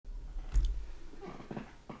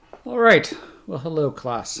All right, well, hello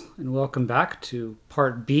class, and welcome back to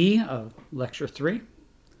part B of lecture 3.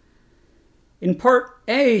 In part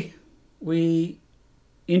A, we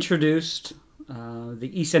introduced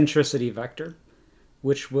the eccentricity vector,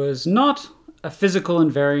 which was not a physical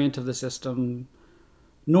invariant of the system,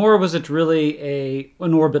 nor was it really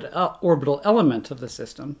an orbital element of the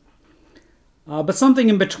system, but something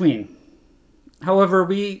in between. However,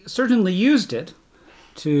 we certainly used it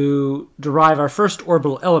to derive our first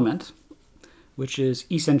orbital element, which is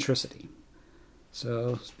eccentricity.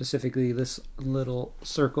 So specifically this little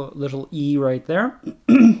circle, little e right there.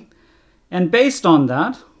 And based on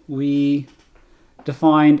that, we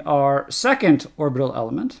defined our second orbital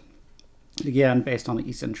element, again based on the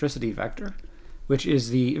eccentricity vector, which is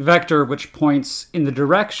the vector which points in the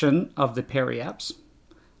direction of the periapse.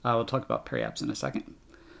 We'll talk about periapse in a second.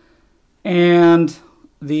 And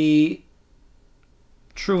the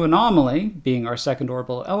true anomaly, being our second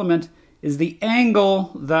orbital element, is the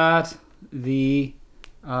angle that the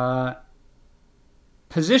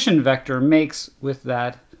position vector makes with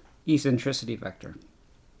that eccentricity vector.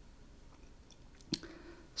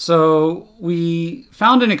 So we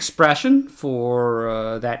found an expression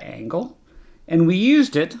for that angle, and we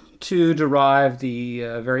used it to derive the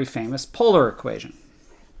very famous polar equation.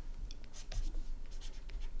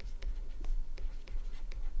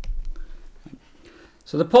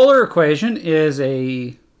 So the polar equation is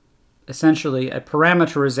essentially a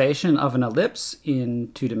parameterization of an ellipse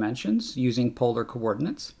in 2 dimensions using polar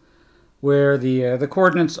coordinates, where the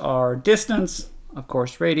coordinates are distance, of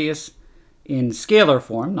course radius, in scalar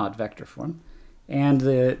form, not vector form, and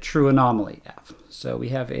the true anomaly f. So we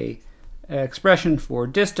have an expression for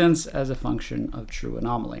distance as a function of true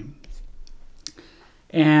anomaly.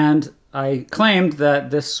 And I claimed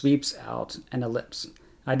that this sweeps out an ellipse.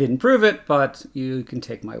 I didn't prove it, but you can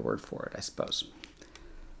take my word for it, I suppose.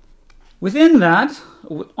 Within that,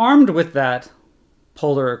 armed with that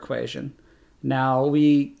polar equation, now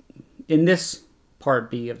in this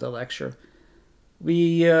part B of the lecture,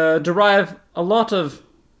 we derive a lot of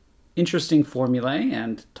interesting formulae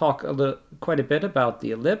and talk quite a bit about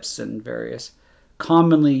the ellipse and various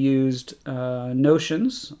commonly used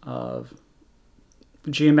notions of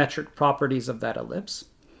geometric properties of that ellipse.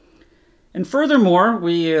 And furthermore,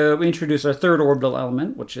 we introduce our third orbital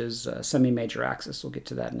element, which is semimajor axis. We'll get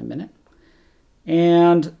to that in a minute.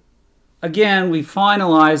 And again, we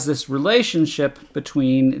finalize this relationship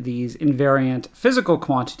between these invariant physical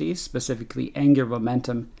quantities, specifically angular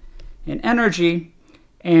momentum and energy,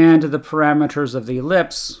 and the parameters of the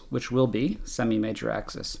ellipse, which will be semimajor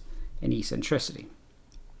axis and eccentricity.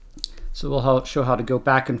 So we'll show how to go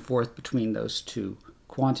back and forth between those two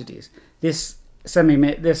quantities. This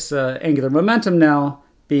angular momentum now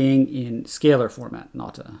being in scalar format,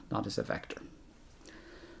 not as a vector.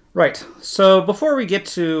 Right, so before we get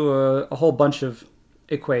to a whole bunch of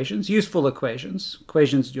equations, useful equations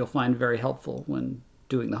you'll find very helpful when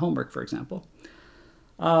doing the homework, for example,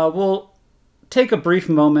 we'll take a brief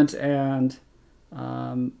moment and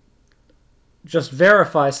just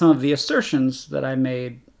verify some of the assertions that I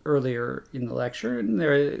made earlier in the lecture.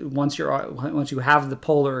 And once you have the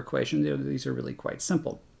polar equation, these are really quite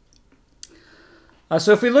simple.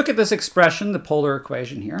 So if we look at this expression, the polar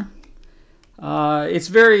equation here, it's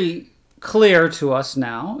very clear to us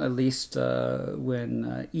now, at least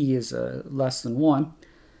when e is less than 1,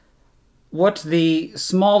 what the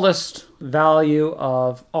smallest value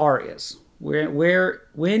of r is.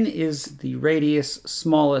 When is the radius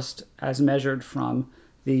smallest as measured from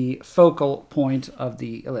the focal point of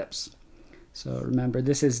the ellipse? So remember,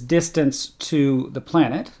 this is distance to the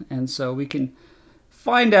planet, and so we can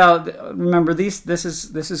find out. Remember, this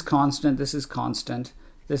is constant. This is constant.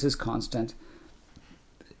 This is constant.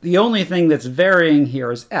 The only thing that's varying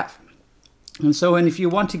here is f. And so, if you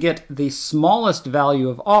want to get the smallest value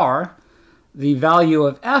of r, the value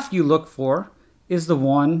of f you look for is the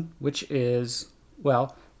one which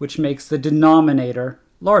makes the denominator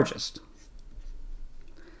largest.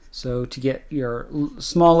 So to get your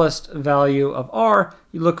smallest value of r,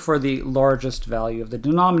 you look for the largest value of the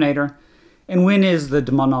denominator. And when is the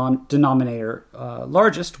denominator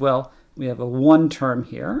largest? Well, we have a 1 term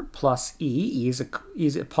here, plus e. E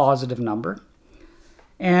is a positive number.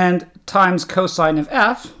 And times cosine of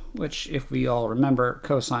f, which, if we all remember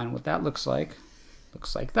cosine, what that looks like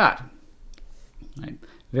that. Right?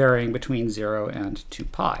 Varying between 0 and 2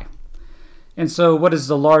 pi. And so what is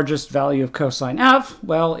the largest value of cosine f?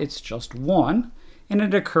 Well, it's just 1, and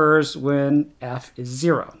it occurs when f is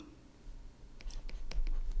 0.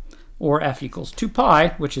 Or f equals 2 pi,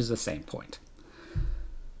 which is the same point.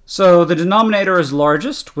 So the denominator is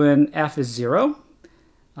largest when f is 0.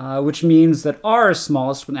 which means that r is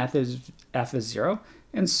smallest when f is 0.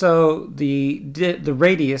 And so the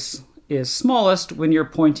radius is smallest when you're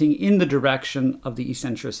pointing in the direction of the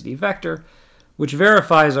eccentricity vector, which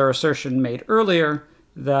verifies our assertion made earlier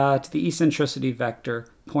that the eccentricity vector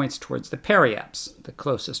points towards the periapse, the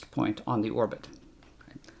closest point on the orbit.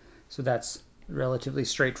 Okay. So that's relatively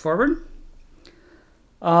straightforward.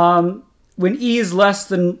 When e is less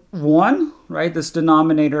than 1, right, this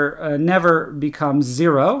denominator never becomes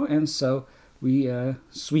 0, and so we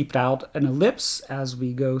sweep out an ellipse as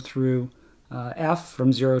we go through f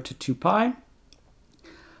from 0 to 2 pi.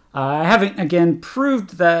 Having again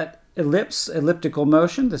proved that elliptical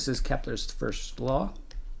motion, this is Kepler's first law,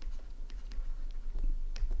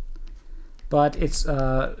 but it's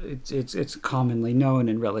commonly known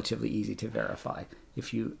and relatively easy to verify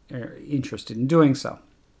if you are interested in doing so.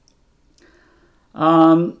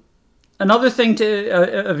 Another thing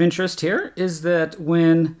of interest here is that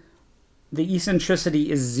when the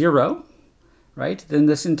eccentricity is 0, right, then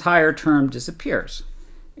this entire term disappears.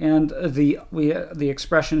 And the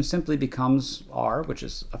expression simply becomes r, which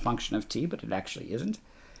is a function of t, but it actually isn't.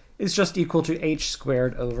 It's just equal to h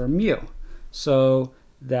squared over mu. So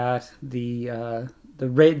that the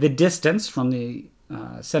distance from the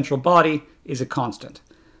central body is a constant.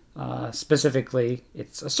 Specifically,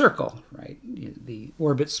 it's a circle, right? The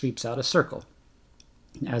orbit sweeps out a circle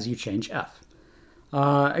as you change f.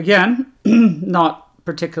 Again, not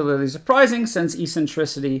particularly surprising, since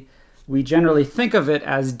eccentricity, we generally think of it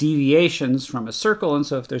as deviations from a circle, and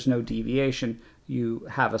so if there's no deviation, you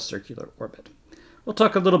have a circular orbit. We'll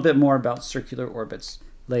talk a little bit more about circular orbits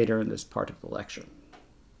later in this part of the lecture.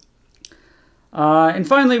 And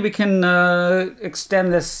finally, we can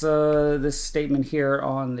extend this, this statement here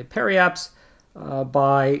on the periapse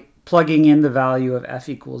by plugging in the value of f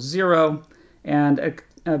equals 0 and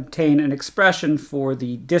obtain an expression for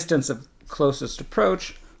the distance of closest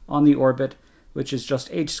approach on the orbit, which is just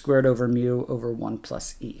h squared over mu over 1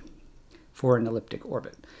 plus e for an elliptic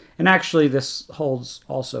orbit. And actually, this holds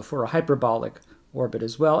also for a hyperbolic orbit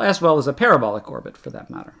as well as a parabolic orbit for that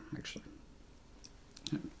matter, actually.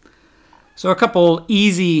 So a couple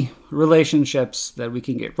easy relationships that we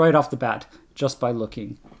can get right off the bat just by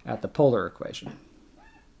looking at the polar equation.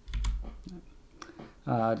 Did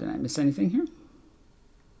I miss anything here?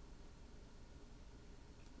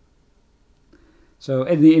 So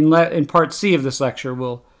in part C of this lecture,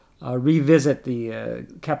 we'll revisit the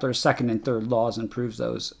Kepler's second and third laws and prove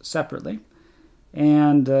those separately.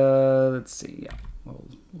 And let's see, yeah,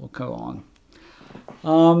 we'll go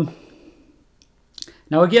on.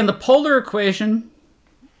 Now again, the polar equation,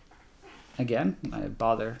 again, I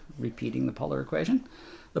bother repeating the polar equation.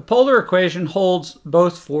 The polar equation holds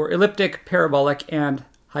both for elliptic, parabolic, and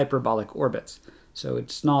hyperbolic orbits. So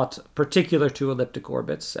it's not particular to elliptic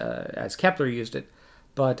orbits as Kepler used it,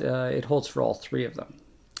 but it holds for all three of them.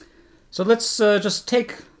 So let's just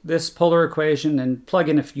take this polar equation and plug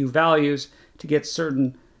in a few values to get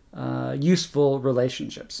certain useful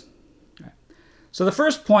relationships. Right. So the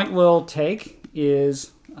first point we'll take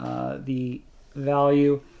is the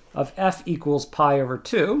value of f equals pi over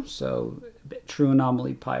 2, so true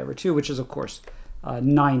anomaly pi over 2, which is, of course,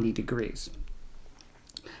 90 degrees.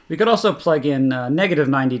 We could also plug in negative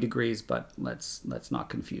 90 degrees, but let's not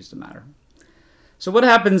confuse the matter. So what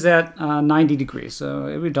happens at 90 degrees?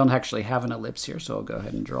 So we don't actually have an ellipse here, so I'll go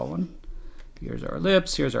ahead and draw one. Here's our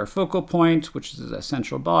ellipse, here's our focal point, which is a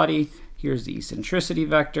central body. Here's the eccentricity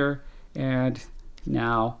vector, and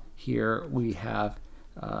now here we have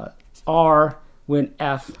r when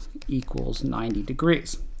f equals 90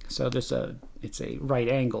 degrees. So it's a right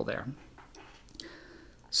angle there.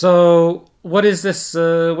 So what is this?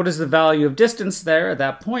 What is the value of distance there at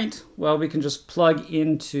that point? Well, we can just plug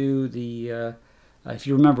into the, if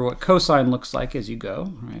you remember what cosine looks like as you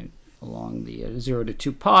go, right, along the 0 to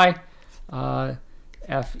 2 pi,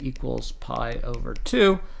 f equals pi over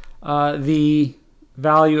 2. The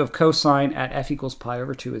value of cosine at f equals pi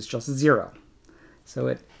over 2 is just 0. So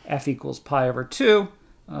at f equals pi over 2,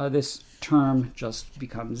 this term just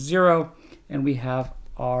becomes 0, and we have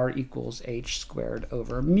r equals h squared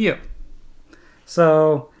over mu.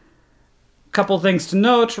 So a couple things to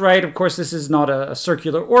note, right? Of course, this is not a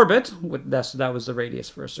circular orbit. That was the radius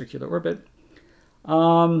for a circular orbit.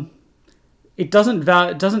 It doesn't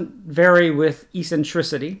vary with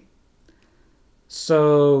eccentricity.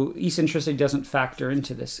 So eccentricity doesn't factor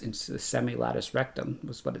into the semilatus rectum,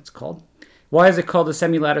 was what it's called. Why is it called the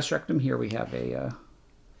semilatus rectum? Here we have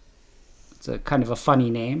it's a kind of a funny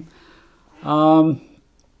name. So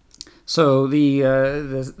the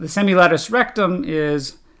semilatus rectum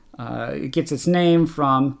is, it gets its name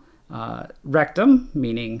from rectum,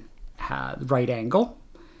 meaning right angle,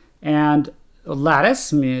 and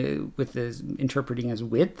lattice, with this interpreting as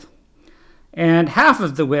width, and half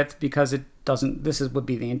of the width because it doesn't. Would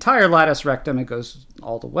be the entire lattice rectum. It goes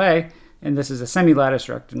all the way, and this is a semilatus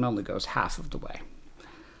rectum. It only goes half of the way.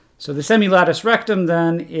 So the semilatus rectum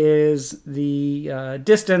then is the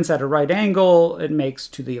distance at a right angle it makes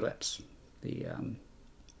to the ellipse. The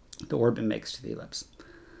orbit makes to the ellipse.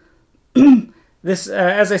 This,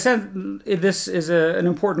 as I said, this is an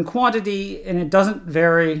important quantity, and it doesn't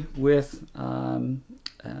vary with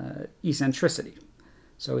eccentricity.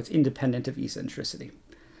 So it's independent of eccentricity.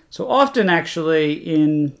 So often, actually,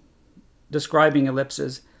 in describing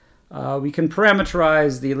ellipses, we can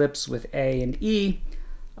parameterize the ellipse with A and E,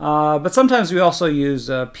 but sometimes we also use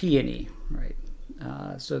P and E, right?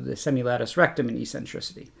 So the semilatus rectum and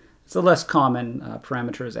eccentricity. It's a less common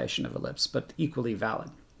parameterization of ellipse, but equally valid.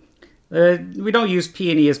 We don't use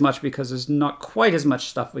P and E as much because there's not quite as much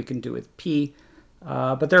stuff we can do with P,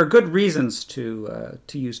 but there are good reasons to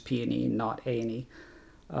use P and E and not A and E,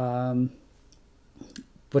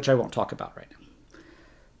 which I won't talk about right now.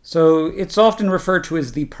 So it's often referred to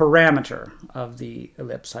as the parameter of the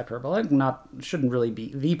ellipse hyperbolic. Shouldn't really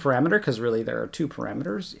be the parameter because really there are two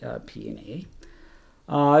parameters, P and E.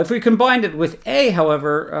 If we combined it with A,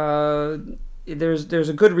 however, there's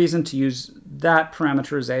a good reason to use that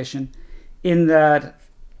parameterization, in that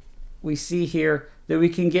we see here that we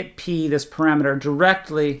can get P, this parameter,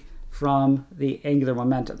 directly from the angular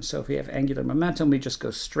momentum. So if we have angular momentum, we just go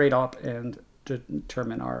straight up and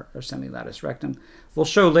determine our semilatus rectum. We'll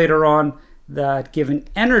show later on that given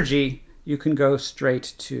energy, you can go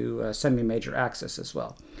straight to semi-major axis as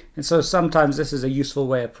well. And so sometimes this is a useful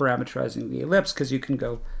way of parameterizing the ellipse, because you can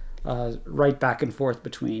go right back and forth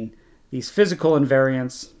between these physical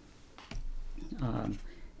invariants,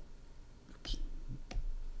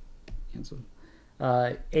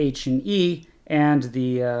 H and E, and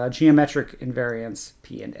the geometric invariants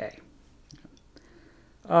P and A.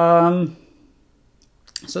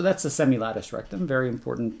 So that's the semilatus rectum, very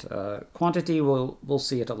important quantity. We'll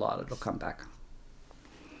see it a lot. It'll come back.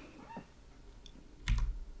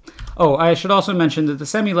 Oh, I should also mention that the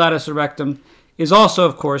semilatus rectum is also,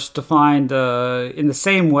 of course, defined in the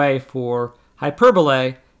same way for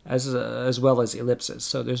hyperbolae as well as ellipses.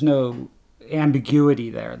 So there's no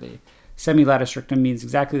ambiguity there. The semilatus rectum means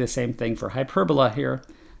exactly the same thing for hyperbola here.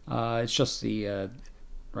 It's just the,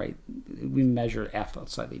 right, we measure f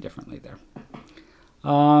slightly differently there.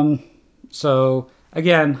 So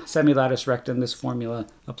again, semilatus rectum, this formula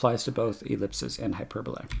applies to both ellipses and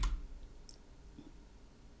hyperbolae.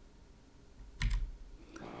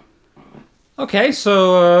 Okay,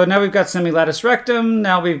 so now we've got semilatus rectum.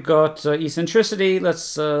 Now we've got eccentricity.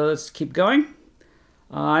 Let's keep going.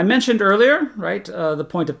 I mentioned earlier, right, the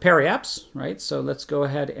point of periapse, right? So let's go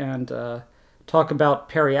ahead and talk about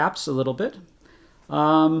periapse a little bit.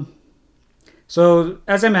 So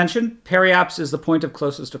as I mentioned, periapse is the point of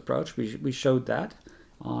closest approach. We showed that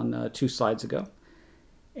on 2 slides ago.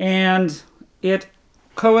 And it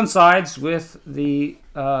coincides with the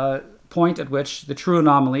point at which the true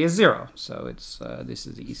anomaly is 0. So it's this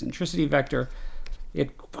is the eccentricity vector.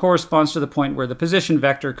 It corresponds to the point where the position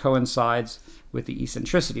vector coincides with the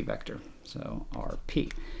eccentricity vector, so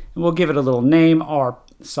RP. And we'll give it a little name, R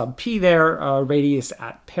sub P there, radius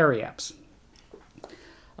at periapse.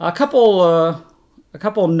 A couple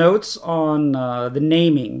notes on the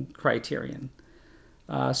naming criterion.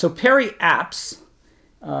 So periapse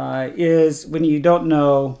is when you don't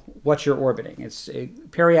know what you're orbiting.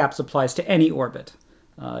 Periapse applies to any orbit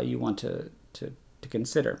you want to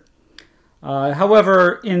consider.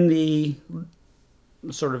 However, in the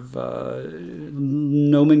sort of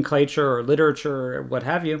nomenclature or literature or what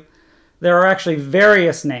have you, there are actually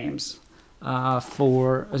various names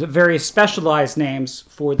various specialized names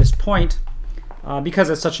for this point because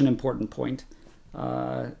it's such an important point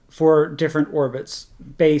for different orbits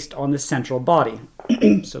based on the central body.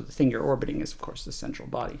 So the thing you're orbiting is, of course, the central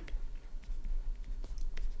body.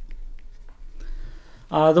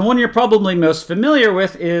 The one you're probably most familiar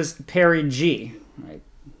with is peri-G, right?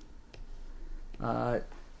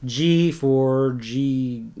 G for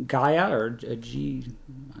G Gaia, or G,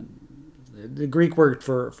 the Greek word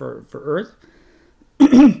for Earth.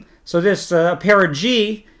 So this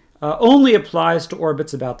peri-G only applies to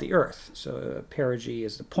orbits about the Earth. So peri-G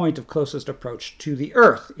is the point of closest approach to the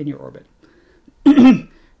Earth in your orbit.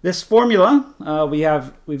 This formula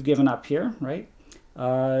we've given up here, right?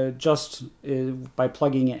 Just by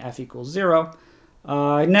plugging in f equals 0.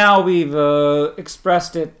 Now we've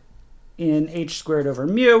expressed it in h squared over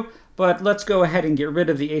mu, but let's go ahead and get rid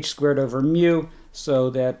of the h squared over mu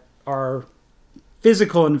so that our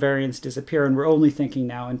physical invariants disappear, and we're only thinking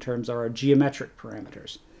now in terms of our geometric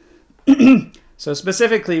parameters. So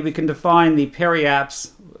specifically, we can define the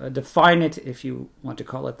periapse, define it if you want to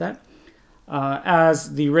call it that,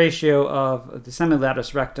 as the ratio of the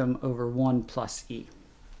semilatus rectum over 1 plus e.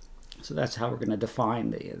 So that's how we're going to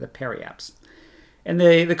define the periapse. And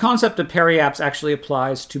the concept of periapse actually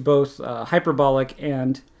applies to both hyperbolic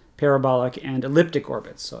and parabolic and elliptic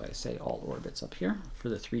orbits. So I say all orbits up here for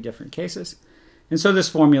the 3 different cases. And so this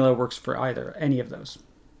formula works for any of those.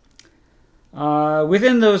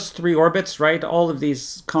 Within those 3 orbits, right, all of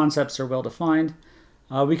these concepts are well defined.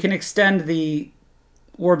 We can extend the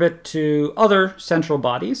orbit to other central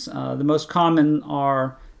bodies. The most common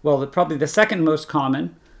are, well, probably the second most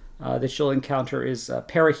common that you'll encounter is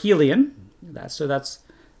perihelion. So that's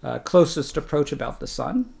closest approach about the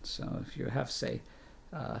sun. So if you have, say,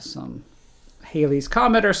 some Halley's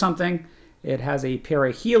Comet or something, it has a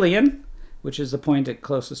perihelion, which is the point at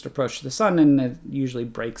closest approach to the sun, and it usually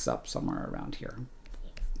breaks up somewhere around here.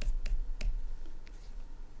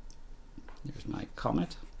 Here's my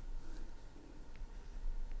comet.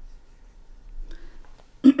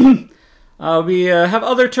 We have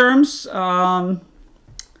other terms.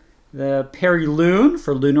 The perilune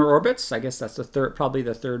for lunar orbits. I guess that's probably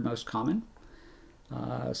the third most common.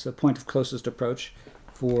 So point of closest approach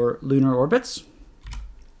for lunar orbits.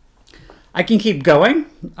 I can keep going.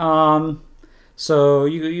 So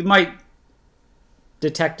you might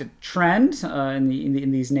detect a trend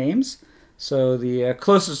in these names. So the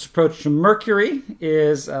closest approach to Mercury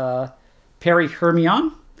is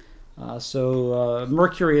perihermion.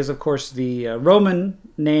 Mercury is, of course, the Roman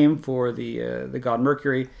name for the god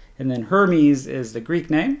Mercury, and then Hermes is the Greek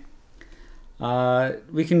name.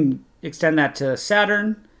 We can extend that to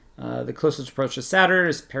Saturn. The closest approach to Saturn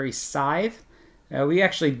is periscythe. We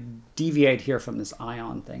actually deviate here from this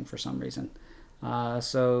ion thing for some reason.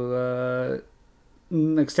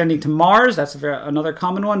 Extending to Mars, that's another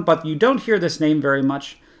common one, but you don't hear this name very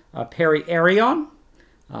much. Periarion,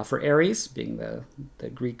 for Ares, being the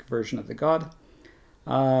Greek version of the god.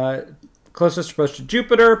 Closest approach to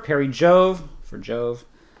Jupiter, peri-Jove, for Jove.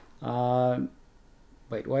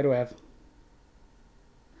 Wait, why do I have...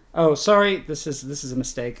 Oh, sorry, this is a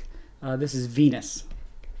mistake. This is Venus.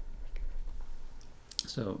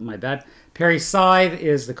 So, my bad. Periscythe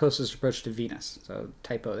is the closest approach to Venus. So,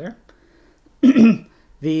 typo there.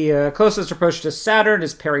 The closest approach to Saturn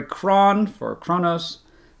is pericron for Kronos,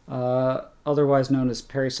 otherwise known as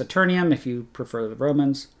perisaturnium if you prefer the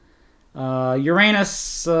Romans.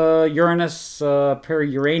 Uranus,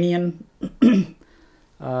 periuranian.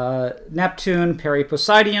 Neptune,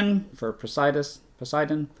 periposeidion for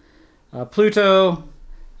Poseidon. Pluto,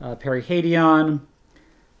 perihadion.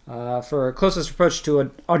 For closest approach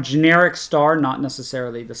to a generic star, not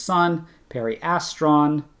necessarily the sun,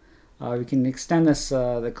 periastron. We can extend this,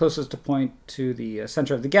 the closest point to the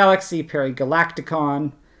center of the galaxy,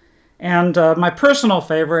 perigalacticon. And my personal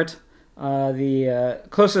favorite, the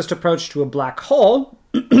closest approach to a black hole,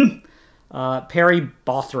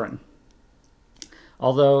 peribothron.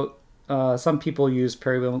 Although some people use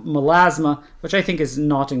perimelasma, which I think is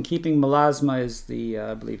not in keeping. Melasma is the,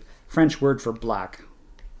 I believe, French word for black.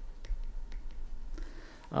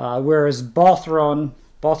 Whereas bothros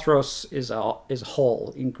is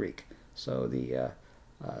hole in Greek. So the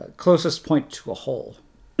closest point to a hole.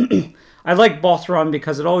 I like Bothron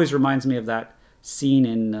because it always reminds me of that scene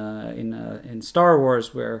in Star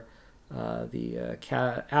Wars where the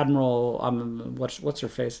Admiral, what's her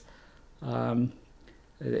face,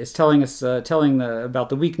 is telling us about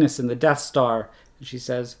the weakness in the Death Star, and she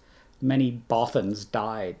says, "Many Bothans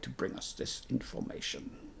died to bring us this information."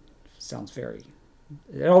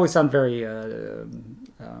 It always sounds very, I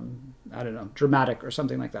don't know, dramatic or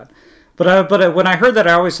something like that. But when I heard that,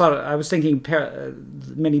 I always thought, I was thinking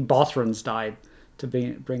many Bothrons died to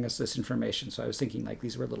bring us this information. So I was thinking like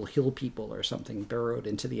these were little hill people or something burrowed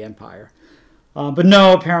into the empire. But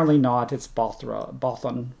no, apparently not. It's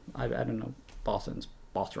Bothon. I don't know. Bothrons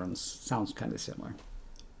sounds kind of similar.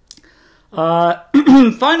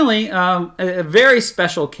 Finally, a very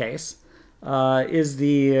special case is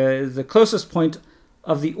the closest point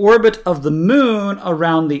of the orbit of the moon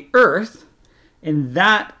around the Earth, and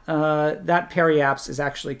that periapse is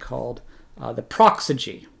actually called the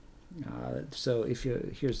proxygy. So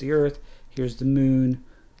here's the Earth, here's the moon.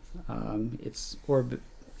 Its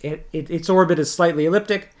orbit is slightly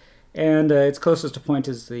elliptic, and its closest point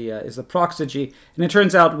is the proxygy. And it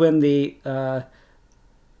turns out when the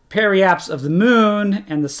periapse of the moon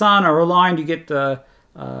and the sun are aligned, you get a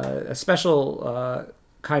special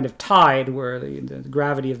kind of tide where the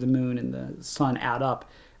gravity of the moon and the sun add up.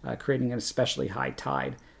 creating an especially high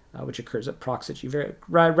tide, which occurs at Proxy,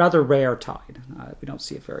 rather rare tide. We don't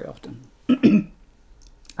see it very often.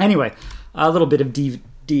 Anyway, a little bit of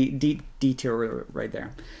detour right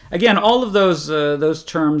there. Again, all of those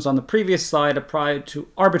terms on the previous slide apply to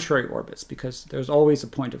arbitrary orbits because there's always a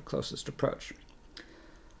point of closest approach.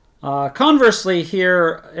 Conversely,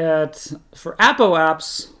 here for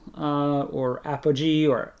apoapse or apogee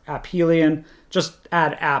or aphelion, just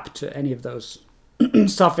add ap to any of those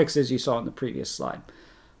suffixes you saw in the previous slide.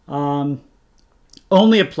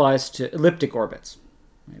 Only applies to elliptic orbits.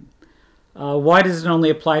 Right? Why does it only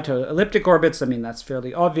apply to elliptic orbits? I mean, that's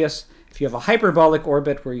fairly obvious. If you have a hyperbolic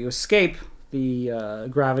orbit where you escape the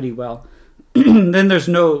gravity well, then there's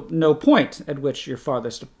no point at which you're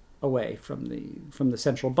farthest away from the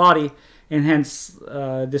central body, and hence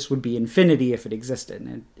this would be infinity if it existed.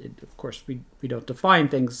 And of course, we don't define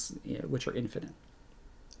things which are infinite.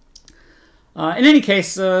 In any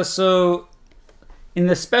case, so in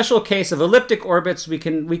the special case of elliptic orbits, we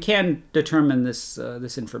can determine this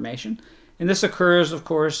information. And this occurs, of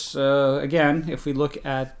course, again, if we look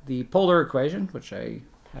at the polar equation, which I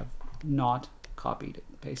have not copied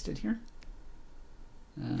and pasted here.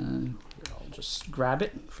 I'll just grab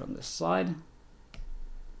it from this slide.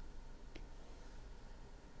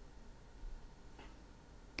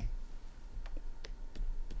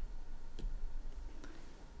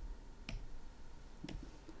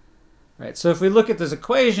 Right, so if we look at this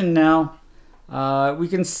equation now, we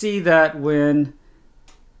can see that when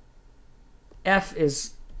f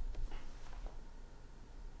is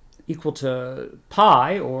equal to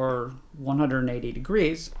pi, or 180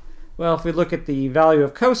 degrees, well, if we look at the value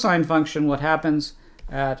of cosine function, what happens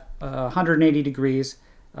at 180 degrees,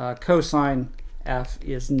 cosine f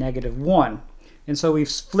is -1. And so we've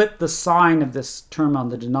flipped the sign of this term on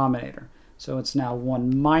the denominator. So it's now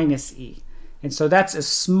 1 minus e. And so that's as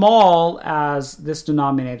small as this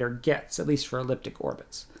denominator gets, at least for elliptic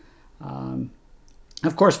orbits.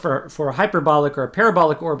 Of course, for a hyperbolic or a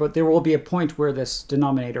parabolic orbit, there will be a point where this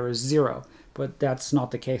denominator is 0, but that's not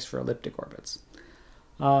the case for elliptic orbits.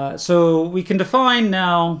 So we can define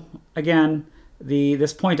now, again,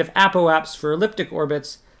 this point of apoapse for elliptic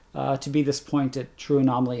orbits to be this point at true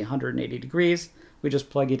anomaly 180 degrees. We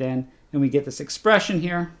just plug it in, and we get this expression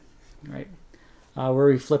here, right, where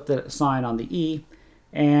we flip the sign on the e.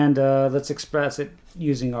 And let's express it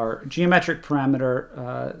using our geometric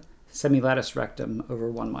parameter, semilatus rectum over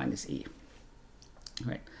 1 minus e.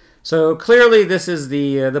 Right. So clearly this is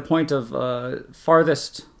the point of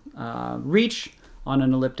farthest reach on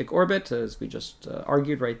an elliptic orbit, as we just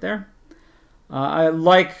argued right there. I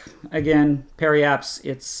like, again, periapse,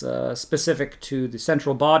 it's specific to the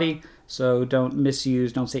central body, so don't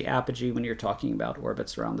say apogee when you're talking about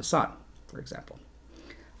orbits around the sun, for example.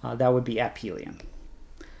 That would be aphelion.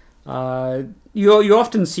 You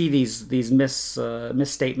often see these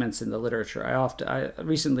misstatements in the literature.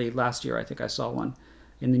 Recently, last year, I think I saw one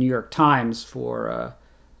in the New York Times for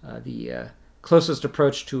the closest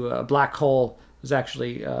approach to a black hole was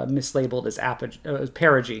actually mislabeled as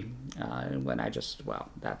perigee. When well,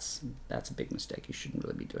 that's a big mistake. You shouldn't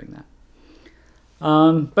really be doing that.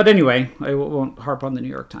 But anyway, I won't harp on the New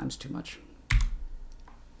York Times too much.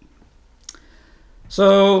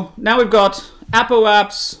 So now we've got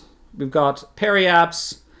apoapse, we've got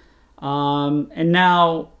periapse, and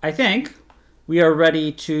now I think we are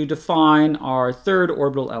ready to define our third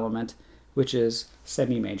orbital element, which is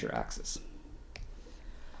semimajor axis.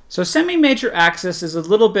 So semimajor axis is a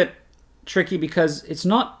little bit tricky because it's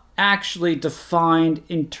not actually defined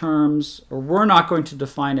in terms, or we're not going to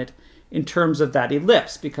define it in terms of that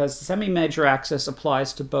ellipse, because the semimajor axis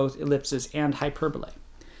applies to both ellipses and hyperbolae.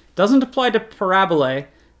 It doesn't apply to parabolae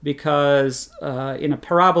because in a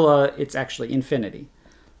parabola it's actually infinity.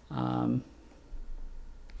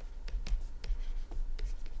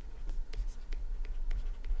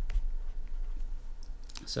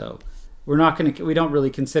 So we don't really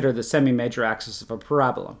consider the semimajor axis of a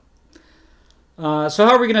parabola. So how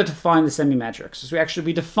are we going to define the semimajor axis?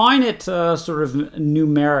 We define it sort of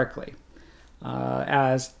numerically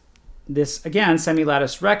as this, again,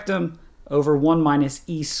 semilatus rectum over 1 minus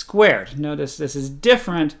e squared. Notice this is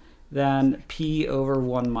different than p over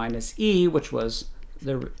 1 minus e, which was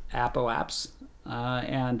the apoapse.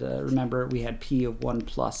 And remember, we had p of 1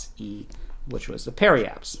 plus e, which was the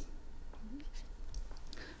periapse.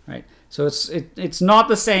 Right. So it's not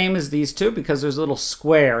the same as these two because there's a little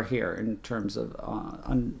square here in terms of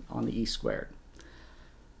on the e squared.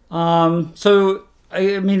 So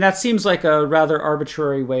I mean, that seems like a rather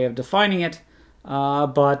arbitrary way of defining it.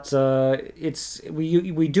 but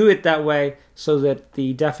we do it that way so that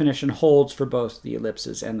the definition holds for both the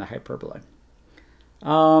ellipses and the hyperbolae.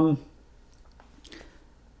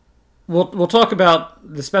 We'll talk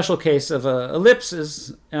about the special case of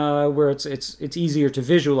ellipses where it's easier to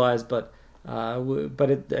visualize, but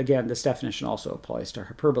again, this definition also applies to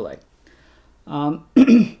hyperbolae.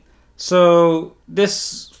 So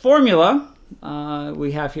this formula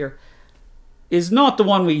we have here is not the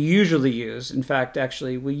one we usually use. In fact,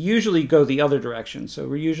 actually, we usually go the other direction. So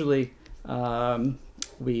we usually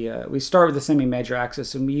we start with the semi-major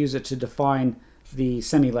axis and we use it to define the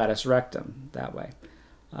semilatus rectum that way.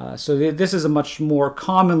 So this is a much more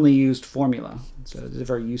commonly used formula. So it's a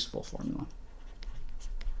very useful formula.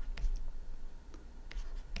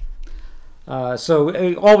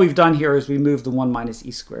 So all we've done here is we moved the 1 minus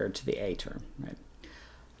e squared to the a term. Right?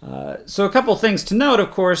 So a couple things to note,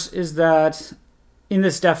 of course, is that in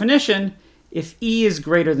this definition, if e is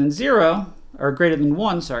greater than 0, or greater than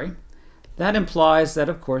 1, sorry, that implies that,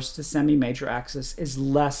 of course, the semi-major axis is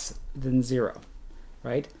less than 0,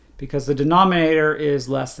 right? Because the denominator is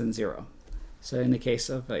less than 0. So in the case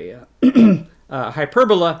of a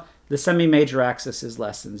hyperbola, the semi-major axis is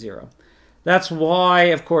less than 0. That's why,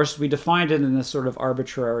 of course, we defined it in this sort of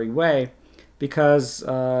arbitrary way, because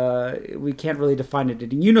we can't really define it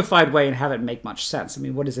in a unified way and have it make much sense. I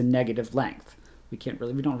mean, what is a negative length? We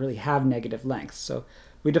don't really have negative lengths. So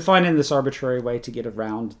we define it in this arbitrary way to get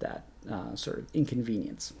around that sort of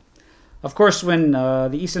inconvenience. Of course, when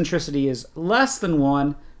the eccentricity is less than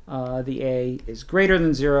 1, the a is greater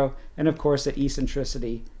than 0, and of course at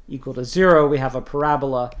eccentricity equal to 0 we have a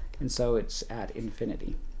parabola, and so it's at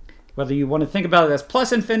infinity. Whether you want to think about it as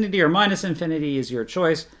plus infinity or minus infinity is your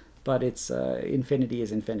choice, but it's infinity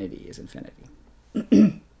is infinity is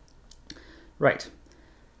infinity. Right.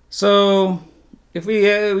 So if we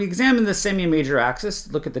examine the semi-major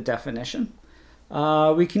axis, look at the definition,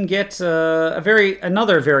 we can get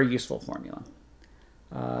another very useful formula.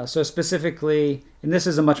 So specifically, and this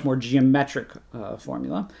is a much more geometric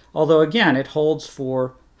formula, although again it holds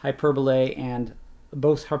for hyperbolae and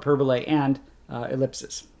both hyperbolae and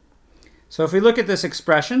ellipses. So if we look at this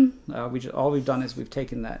expression, all we've done is we've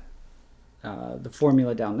taken that the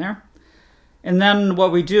formula down there, and then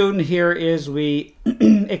what we do here is we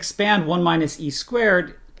expand 1 minus e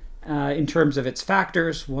squared in terms of its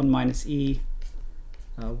factors, 1 minus e,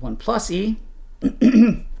 1 plus e.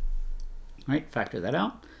 Right, factor that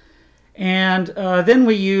out. And then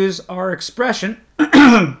we use our expression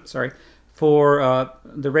sorry, for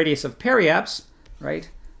the radius of periapse, right,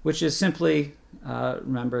 which is simply,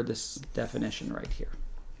 remember this definition right here.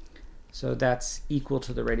 So that's equal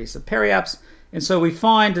to the radius of periapse. And so we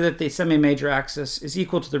find that the semi-major axis is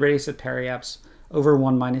equal to the radius of periapse over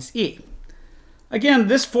 1 minus e. Again,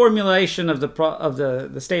 this formulation of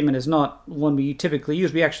the statement is not one we typically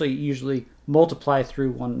use. We actually usually multiply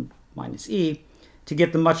through 1 minus e to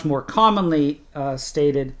get the much more commonly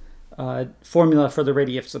stated formula for the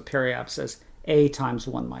radius of periapse as a times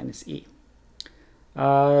 1 minus e.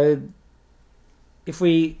 If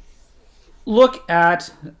we look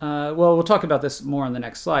at, well, we'll talk about this more on the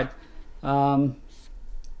next slide.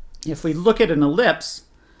 If we look at an ellipse,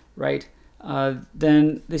 right,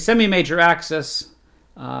 then the semi-major axis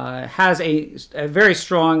has a very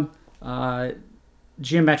strong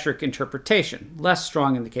geometric interpretation, less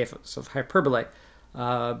strong in the case of hyperbolae,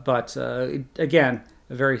 but again,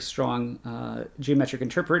 a very strong geometric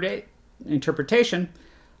interpretation,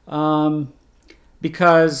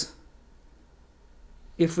 because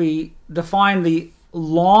if we define the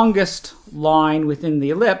longest line within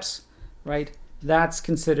the ellipse, right, that's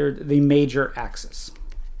considered the major axis.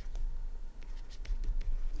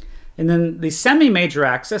 And then the semi-major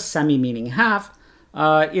axis, semi meaning half,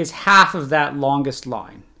 is half of that longest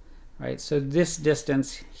line, right? So this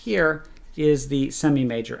distance here is the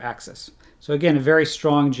semi-major axis. So again, a very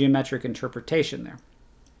strong geometric interpretation there.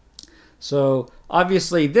 So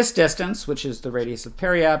obviously this distance, which is the radius of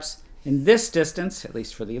periapse, and this distance, at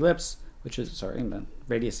least for the ellipse, which is, sorry, the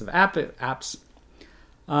radius of apoapse,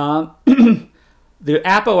 the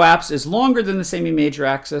apoapse is longer than the semi-major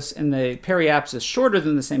axis, and the periapse is shorter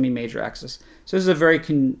than the semi-major axis. So this is a very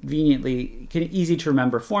easy to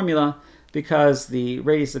remember formula, because the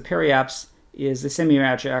radius of periapse is the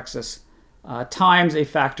semi-major axis times a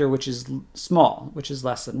factor which is small, which is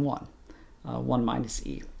less than 1, 1 minus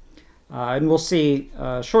e. And we'll see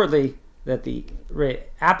shortly that the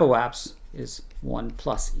apoapse is 1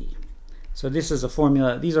 plus e. So this is a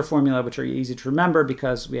formula. These are formula which are easy to remember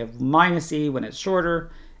because we have minus e when it's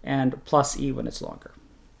shorter and plus e when it's longer.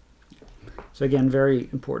 So again, very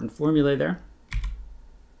important formulae there.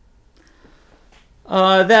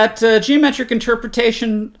 That geometric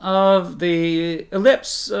interpretation of the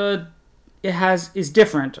ellipse is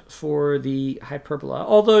different for the hyperbola,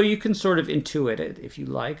 although you can sort of intuit it if you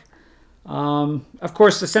like. Of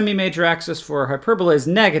course, the semi-major axis for hyperbola is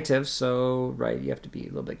negative, so right, you have to be a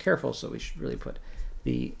little bit careful, so we should really put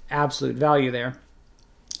the absolute value there.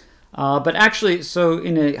 But actually, so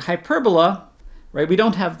in a hyperbola, right, we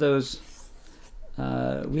don't have those.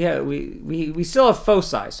 We still have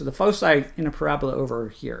foci, so the foci in a parabola over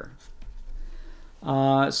here.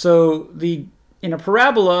 So in a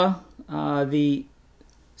parabola, the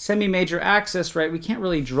semi-major axis, right, we can't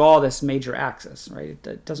really draw this major axis, right?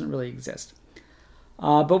 It doesn't really exist.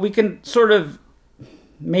 But we can sort of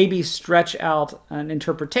maybe stretch out an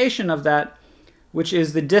interpretation of that, which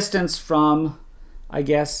is the distance from, I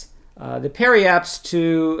guess, the periapse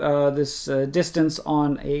to this distance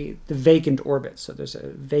on the vacant orbit. So there's a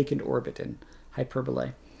vacant orbit in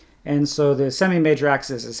hyperbolae. And so the semi-major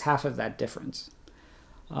axis is half of that difference.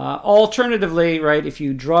 Alternatively, right, if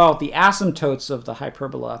you draw out the asymptotes of the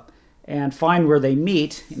hyperbola and find where they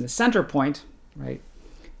meet in the center point, right,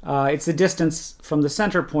 it's the distance from the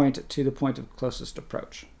center point to the point of closest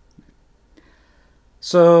approach.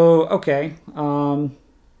 So, okay,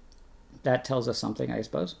 that tells us something, I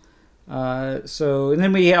suppose. And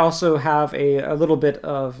then we also have a little bit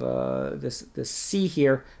of this C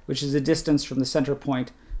here, which is the distance from the center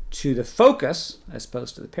point to the focus, as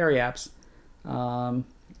opposed to the periapse.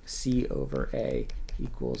 C over A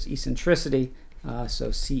equals eccentricity,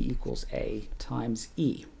 so C equals A times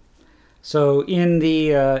E. So in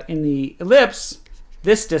the ellipse,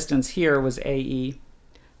 this distance here was AE,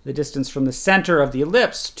 the distance from the center of the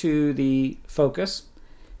ellipse to the focus.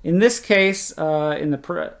 In this case, in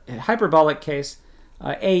the hyperbolic case,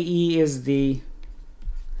 AE is the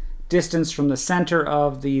distance from the center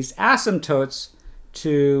of these asymptotes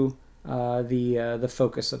to the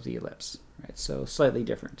focus of the ellipse. Right? So slightly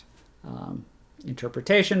different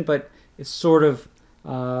interpretation, but it's sort of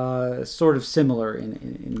similar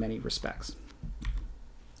in many respects.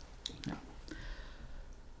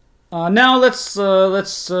 Now let's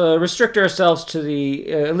restrict ourselves to the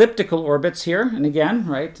elliptical orbits here, and again,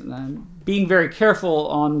 right, being very careful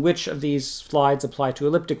on which of these slides apply to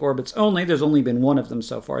elliptic orbits only. There's only been one of them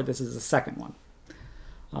so far. This is the second one.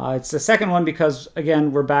 It's the second one because,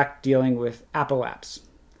 again, we're back dealing with apoapse.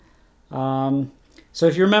 So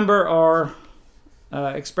if you remember our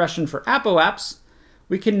expression for apoapse,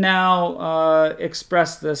 we can now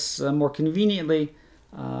express this more conveniently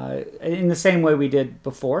in the same way we did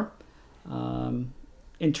before,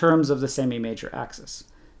 in terms of the semi-major axis.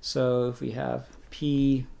 So if we have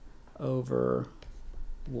P over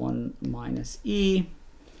 1 minus E,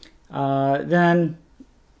 then,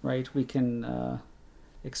 right, we can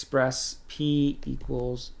express P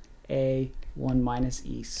equals A 1 minus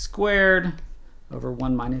E squared over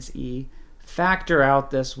 1 minus E, factor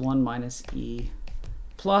out this 1 minus E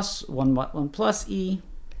plus 1 plus E,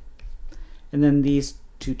 and then these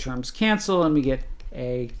two terms cancel and we get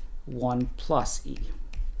A 1 plus E.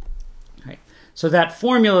 Right. So that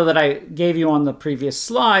formula that I gave you on the previous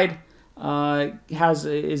slide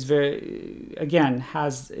is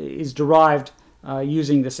derived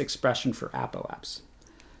using this expression for apoapse.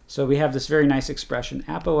 So we have this very nice expression.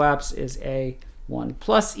 Apoapse is A 1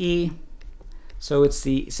 plus E. So it's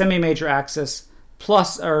the semi-major axis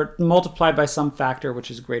plus or multiplied by some factor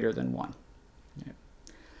which is greater than 1. Right.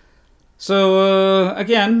 So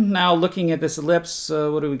again, now looking at this ellipse,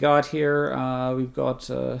 what do we got here? We've got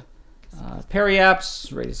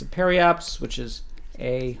periapse, radius of periapse, which is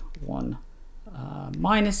A1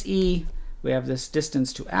 minus E. We have this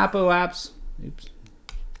distance to apoapse. Oops.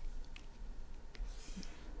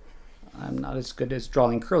 I'm not as good as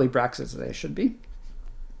drawing curly brackets as I should be.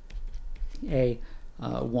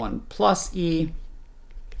 A1 plus E.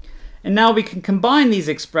 And now we can combine these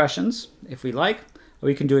expressions if we like. Or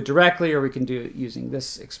we can do it directly, or we can do it using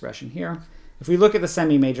this expression here. If we look at the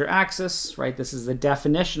semi-major axis, right, this is the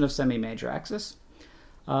definition of semi-major axis.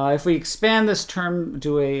 If we expand this term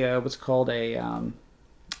to a what's called a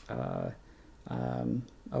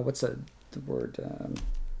what's the word?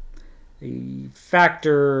 A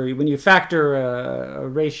factor. When you factor a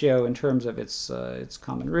ratio in terms of its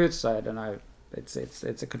common roots, I don't know. It's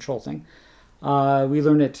a control thing. We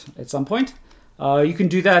learn it at some point. You can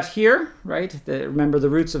do that here, right? Remember, the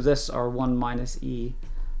roots of this are 1 minus E,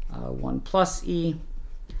 1 plus E.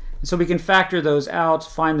 And so we can factor those out,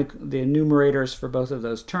 find the numerators for both of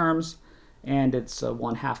those terms, and it's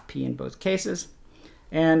 1/2 P in both cases.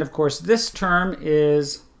 And of course, this term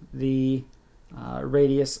is the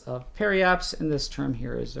radius of periapse, and this term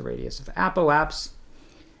here is the radius of apoapse.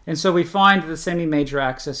 And so we find the semi-major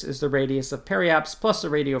axis is the radius of periapse plus the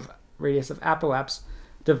radius of apoapse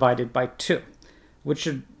divided by 2, which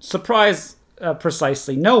should surprise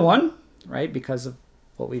precisely no one, right, because of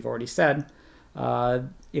what we've already said.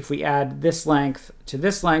 If we add this length to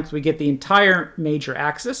this length, we get the entire major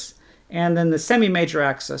axis, and then the semi-major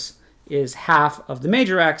axis is half of the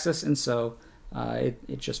major axis, and so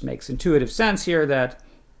it just makes intuitive sense here that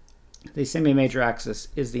the semi-major axis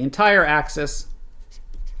is the entire axis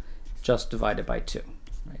just divided by 2.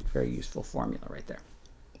 Right? Very useful formula right there.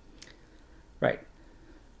 Right.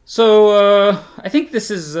 So I think this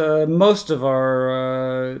is most of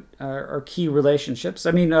our key relationships.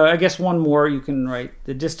 I mean, I guess one more, you can write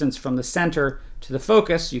the distance from the center to the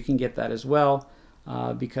focus. You can get that as well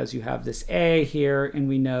because you have this A here, and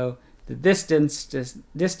we know that this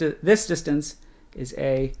distance is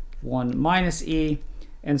A1 minus E.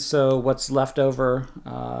 And so what's left over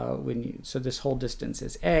so this whole distance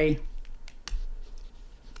is A.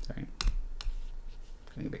 Sorry,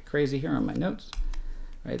 getting a bit crazy here on my notes.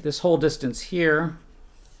 Right, this whole distance here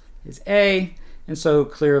is A, and so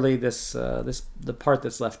clearly the part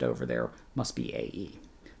that's left over there must be AE.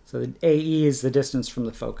 So the AE is the distance from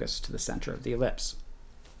the focus to the center of the ellipse.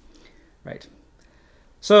 Right.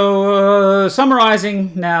 So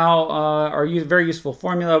summarizing now our very useful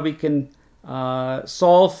formula, we can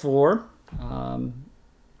solve for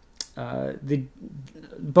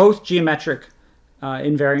both geometric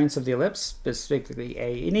invariants of the ellipse, specifically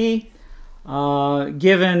A and E,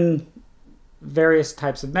 given various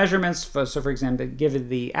types of measurements. So for example, given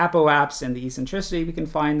the apoapse and the eccentricity, we can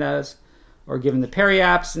find those, or given the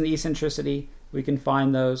periapse and the eccentricity, we can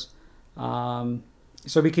find those.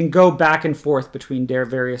 So we can go back and forth between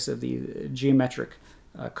various of the geometric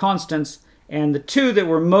constants, and the two that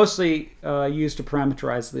were mostly used to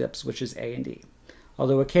parameterize the ellipse, which is A and E.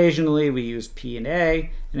 Although occasionally we use P and A,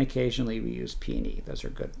 and occasionally we use P and E. Those are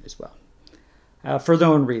good as well, for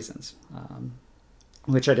known reasons,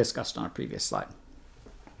 which I discussed on a previous slide.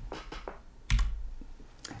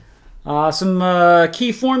 Some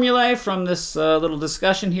key formulae from this little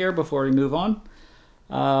discussion here before we move on.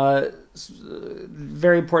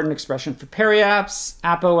 Very important expression for periapse,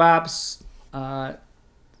 apoapse,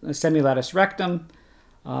 semilatus rectum,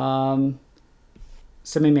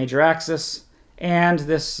 semimajor axis, and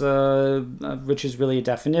this, which is really a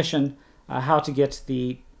definition, how to get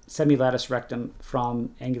the semilatus rectum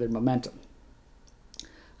from angular momentum.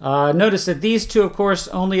 Notice that these two, of course,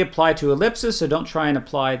 only apply to ellipses, so don't try and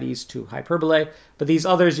apply these to hyperbolae, but these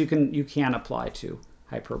others you can apply to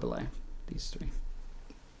hyperbolae, these three.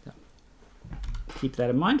 So, keep that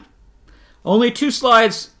in mind. Only 2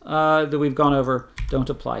 slides that we've gone over don't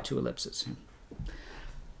apply to ellipses.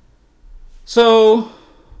 So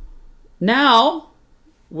now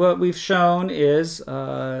what we've shown is,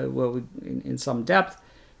 in some depth,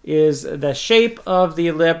 is the shape of the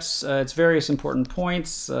ellipse, its various important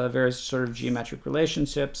points, various sort of geometric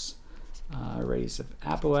relationships, radius of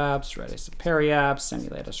apoapse, radius of periapse,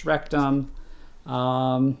 semilatus rectum,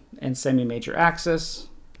 and semimajor axis.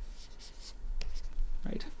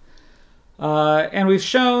 Right. And we've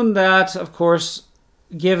shown that, of course,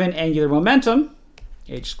 given angular momentum,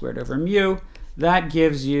 h squared over mu, that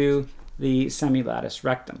gives you the semilatus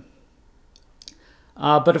rectum.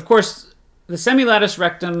 But of course, the semilatus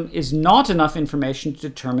rectum is not enough information to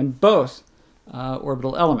determine both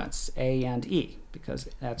orbital elements, A and E, because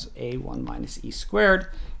that's A1 minus E squared.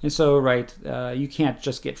 And so, right, you can't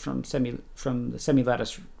just get from the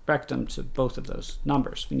semilatus rectum to both of those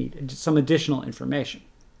numbers. We need some additional information.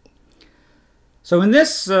 So in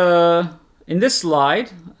this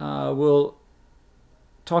slide, we'll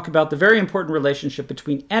talk about the very important relationship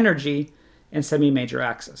between energy and semimajor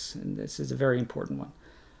axis, and this is a very important one.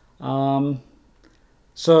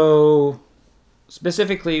 So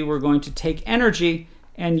specifically, we're going to take energy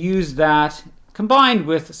and use that combined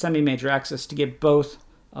with semimajor axis to get both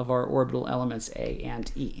of our orbital elements A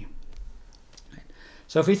and E. Right.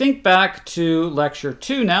 So if we think back to lecture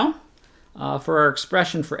 2 now, for our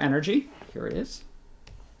expression for energy, here it is.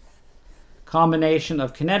 Combination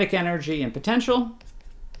of kinetic energy and potential,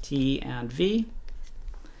 T and V.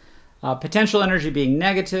 Potential energy being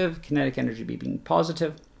negative, kinetic energy being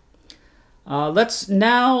positive. Let's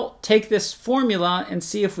now take this formula and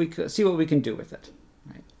see if we see what we can do with it.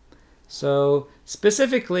 Right. So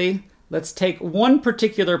specifically, let's take one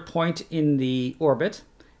particular point in the orbit,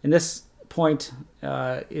 and this point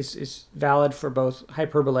is valid for both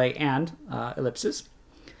hyperbolae and ellipses,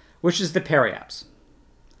 which is the periapse.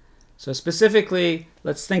 So specifically,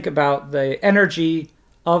 let's think about the energy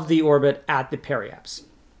of the orbit at the periapse.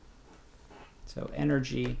 So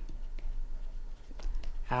energy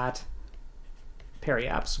at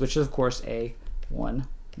periapse, which is of course a 1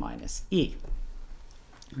 minus e.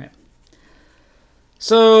 Right.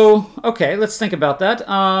 So, okay, let's think about that.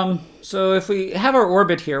 So if we have our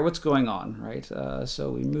orbit here, what's going on, right?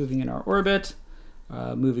 So we're moving in our orbit,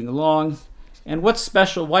 moving along. And what's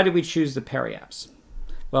special? Why did we choose the periapse?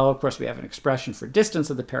 Well, of course, we have an expression for distance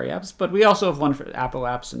of the periapse, but we also have one for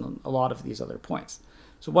apoapse and a lot of these other points.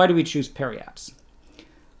 So why do we choose periapse?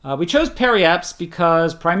 We chose periapse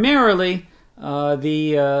because primarily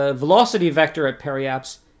the velocity vector at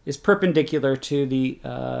periapse is perpendicular to the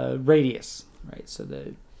radius, right? So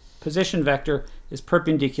the position vector is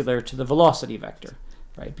perpendicular to the velocity vector,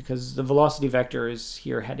 right? Because the velocity vector is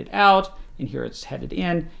here headed out, and here it's headed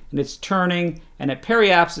in, and it's turning, and at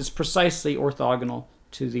periapse it's precisely orthogonal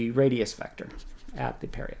to the radius vector at the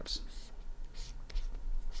periapse.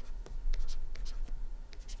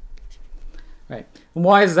 Right. And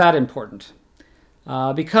why is that important?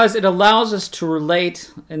 Because it allows us to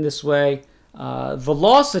relate in this way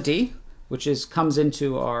velocity, which comes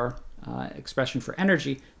into our expression for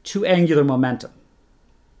energy, to angular momentum.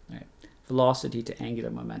 Right. Velocity to angular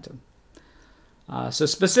momentum. So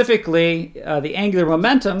specifically, the angular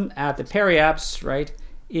momentum at the periapse, right,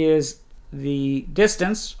 is the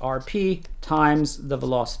distance, rp, times the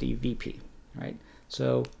velocity, vp, right?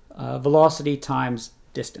 So velocity times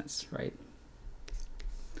distance, right?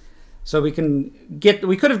 So we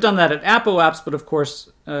could have done that at apoapse, but of course,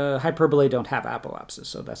 hyperbolae don't have apoapses,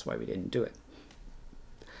 so that's why we didn't do it.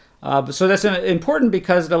 So that's important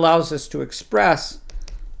because it allows us to express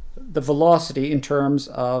the velocity in terms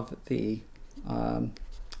of the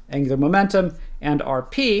angular momentum and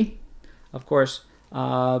rp, of course,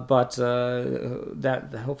 but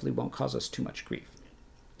that hopefully won't cause us too much grief.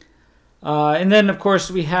 And then, of course,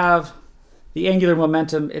 we have the angular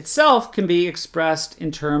momentum itself can be expressed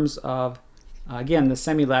in terms of, again, the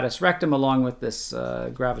semilatus rectum along with this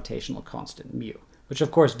gravitational constant mu, which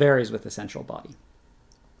of course varies with the central body.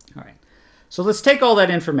 All right, so let's take all that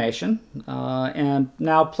information and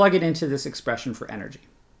now plug it into this expression for energy.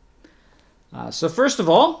 So first of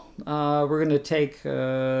all, we're going to take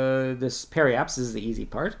this periapse. This is the easy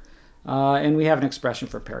part. And we have an expression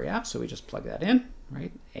for periapse, so we just plug that in,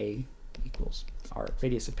 right? A equals our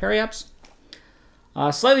radius of periapse.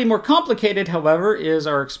 Slightly more complicated, however, is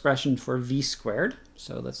our expression for v squared.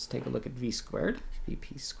 So let's take a look at v squared,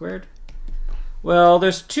 vp squared. Well,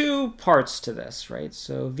 there's two parts to this, right?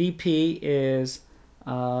 So vp is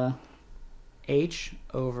h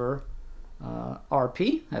over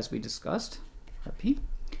rp, as we discussed, rp.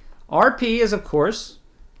 rp is, of course,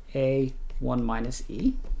 a 1 minus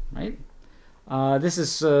e, right? This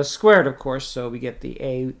is squared, of course, so we get the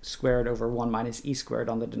a squared over 1 minus e squared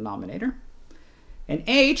on the denominator. And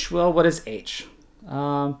h, well, what is h?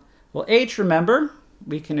 Well, h, remember,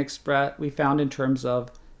 we found in terms of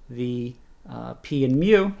the p and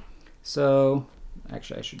mu. So,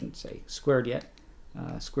 actually, I shouldn't say squared yet.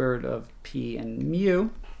 Square root of p and mu.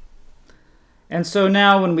 And so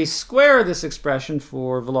now when we square this expression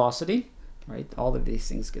for velocity, right, all of these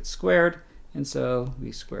things get squared. And so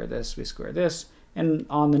we square this, and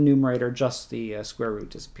on the numerator, just the square root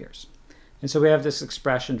disappears. And so we have this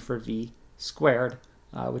expression for v squared,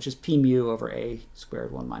 which is p mu over a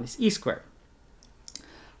squared 1 minus e squared.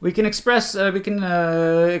 We can expand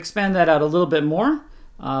that out a little bit more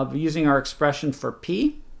using our expression for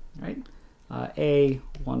p, right? A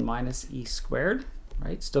 1 minus e squared,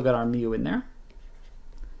 right? Still got our mu in there,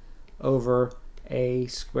 over a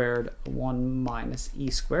squared 1 minus e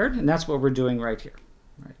squared. And that's what we're doing right here,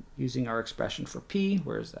 right? Using our expression for p.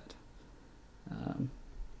 Where is that?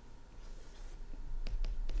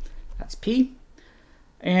 That's p.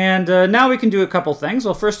 And now we can do a couple things.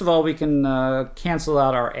 Well, first of all, we can cancel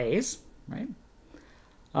out our a's, right?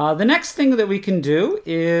 The next thing that we can do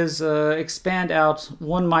is expand out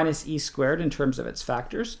 1 minus e squared in terms of its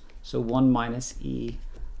factors. So 1 minus e,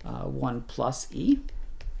 1 plus e,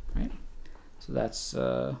 right? So that's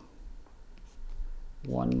 1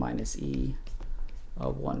 minus e,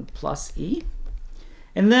 1 plus e.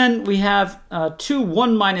 And then we have two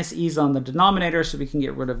 1 minus e's on the denominator, so we can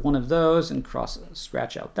get rid of one of those and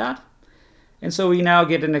scratch out that. And so we now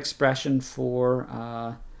get an expression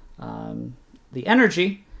for the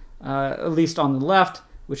energy, at least on the left,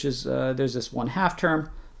 which is there's this 1/2 term.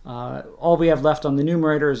 All we have left on the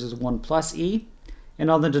numerator is 1 plus e.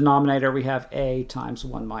 And on the denominator, we have a times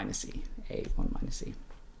 1 minus e, a 1 minus e.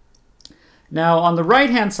 Now on the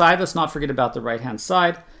right-hand side, let's not forget about the right-hand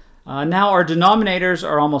side. Now our denominators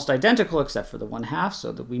are almost identical except for the 1/2,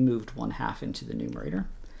 so that we moved 1/2 into the numerator.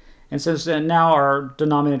 And since now our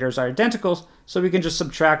denominators are identical, so we can just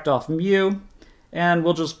subtract off mu, and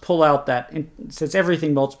we'll just pull out that, since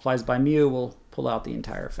everything multiplies by mu, we'll pull out the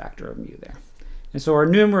entire factor of mu there. And so our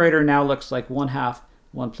numerator now looks like 1/2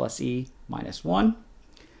 1 plus e minus 1.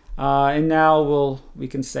 And now we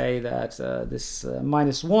can say that this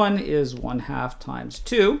minus 1 is 1/2 times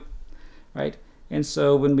 2, right? And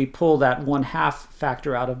so when we pull that 1/2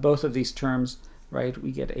 factor out of both of these terms, right,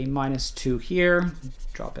 we get a minus 2 here,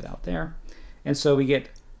 drop it out there. And so we get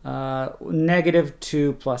negative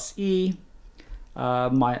 2 plus e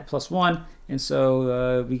plus 1. And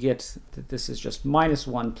so we get that this is just minus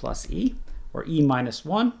 1 plus e, or e minus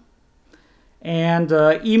 1. And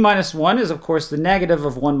e minus 1 is, of course, the negative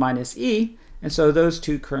of 1 minus e. And so those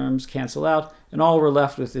two terms cancel out. And all we're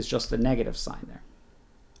left with is just the negative sign there.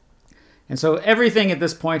 And so everything at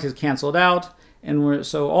this point is canceled out. And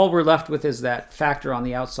so all we're left with is that factor on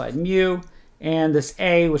the outside mu, and this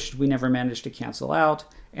a, which we never managed to cancel out,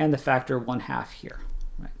 and the factor 1/2 here.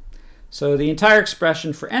 Right? So the entire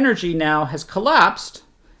expression for energy now has collapsed,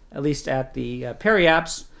 at least at the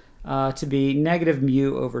periapse, to be negative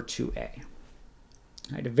mu over 2a.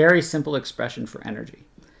 Right? A very simple expression for energy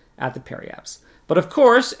at the periapse. But of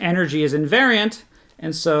course, energy is invariant,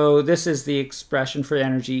 and so this is the expression for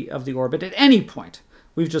energy of the orbit at any point.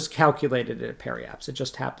 We've just calculated it at periapse. It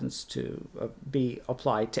just happens to be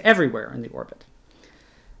applied to everywhere in the orbit.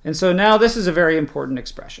 And so now this is a very important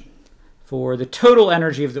expression for the total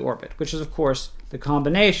energy of the orbit, which is, of course, the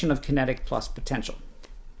combination of kinetic plus potential.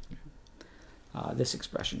 This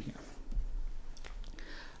expression here.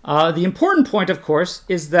 The important point, of course,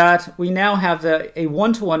 is that we now have a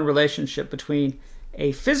one-to-one relationship between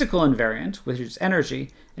a physical invariant, which is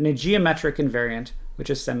energy, and a geometric invariant, which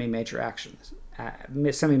is semimajor axis.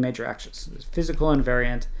 Physical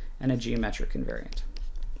invariant and a geometric invariant.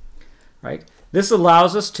 Right? This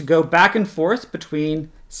allows us to go back and forth between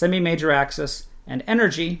semimajor axis and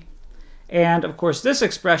energy. And of course, this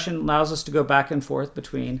expression allows us to go back and forth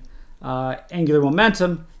between angular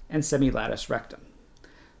momentum and semilatus rectum.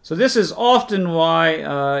 So this is often why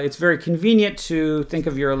it's very convenient to think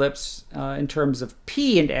of your ellipse in terms of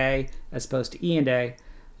P and A as opposed to E and A,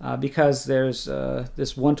 because there's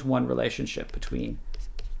this one-to-one relationship between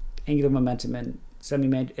angular momentum and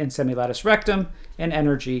semilatus rectum, and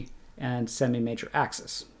energy and semimajor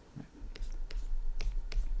axis.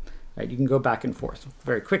 Right, you can go back and forth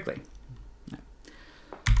very quickly.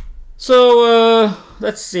 So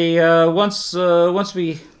let's see. Once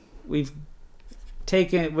we've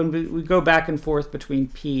taken, when we go back and forth between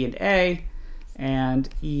P and A, and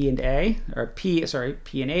E and A, or P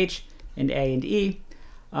and H, and A and E,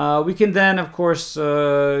 we can then, of course,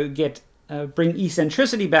 bring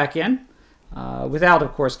eccentricity back in, without,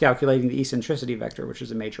 of course, calculating the eccentricity vector, which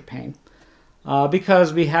is a major pain,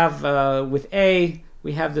 because we have with A,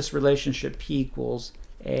 we have this relationship P equals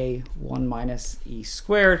A 1 minus E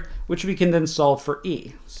squared, which we can then solve for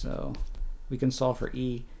E. So we can solve for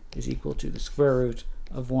E is equal to the square root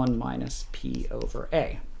of 1 minus P over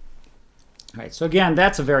A. All right, so again,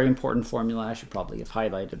 that's a very important formula. I should probably have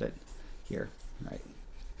highlighted it here. Right.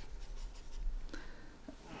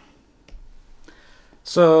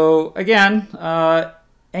 So again,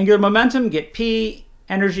 angular momentum, get P,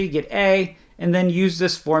 energy, get A, and then use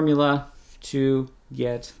this formula to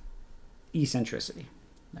get eccentricity.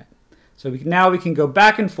 Right. So now we can go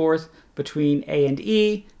back and forth between A and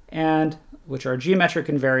E, and which are geometric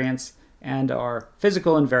invariants, and our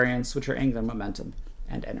physical invariants, which are angular momentum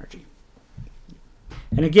and energy.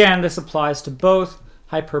 And again, this applies to both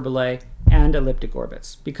hyperbolae and elliptic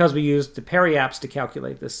orbits. Because we used the periapse to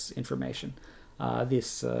calculate this information,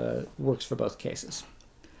 this works for both cases.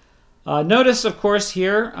 Notice, of course,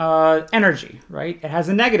 here, energy, right? It has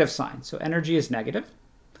a negative sign, so energy is negative.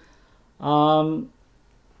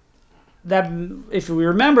 That, if we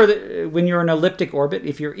remember that when you're in an elliptic orbit,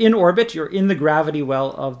 if you're in orbit, you're in the gravity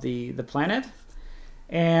well of the planet.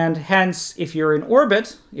 And hence, if you're in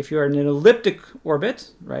orbit, if you're in an elliptic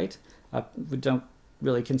orbit, right, we don't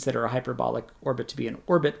really consider a hyperbolic orbit to be an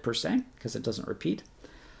orbit per se, because it doesn't repeat,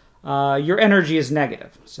 your energy is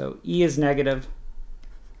negative. So E is negative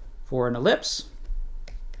for an ellipse.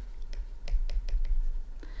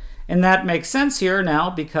 And that makes sense here now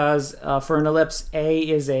because for an ellipse, A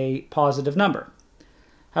is a positive number.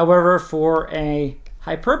 However, for a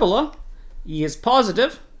hyperbola, E is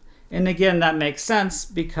positive. And again, that makes sense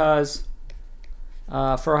because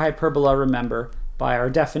for a hyperbola, remember, by our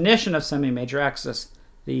definition of semimajor axis,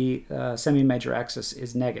 the semimajor axis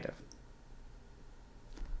is negative.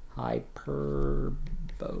 Hyperbola.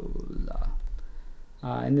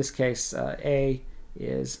 In this case, A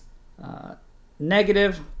is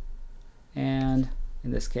negative, and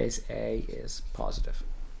in this case, A is positive.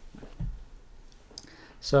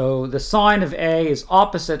 So the sign of A is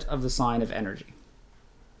opposite of the sign of energy.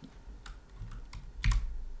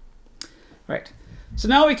 Right. So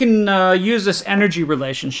now we can use this energy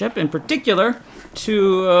relationship in particular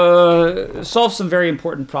to solve some very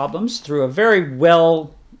important problems through a very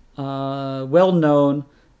well-known,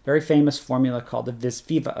 very famous formula called the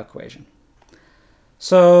vis-viva equation.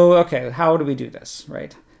 So, okay, how do we do this,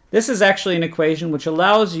 right? This is actually an equation which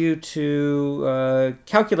allows you to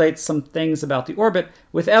calculate some things about the orbit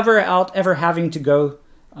without ever having to go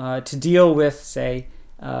to deal with, say,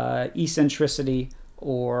 eccentricity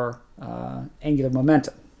or angular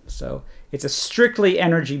momentum. So it's a strictly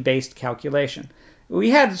energy-based calculation. We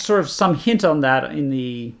had sort of some hint on that in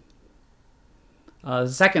the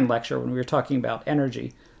second lecture when we were talking about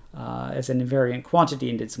energy as an invariant quantity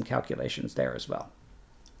and did some calculations there as well.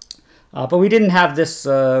 But we didn't have this.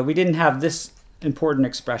 We didn't have this important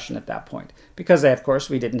expression at that point because, of course,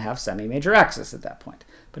 we didn't have semi-major axis at that point.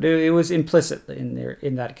 But it was implicit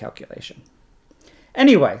in that calculation.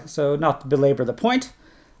 Anyway, so not to belabor the point.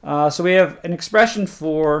 So we have an expression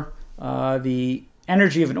for the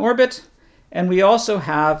energy of an orbit, and we also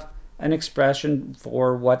have an expression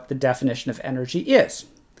for what the definition of energy is.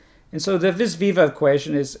 And so the vis-viva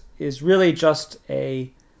equation is really just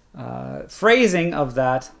a phrasing of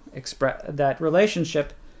that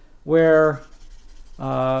relationship where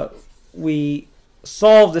we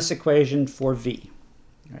solve this equation for V.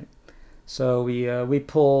 Right? So we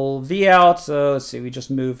pull V out. So let's see, we just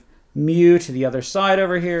move mu to the other side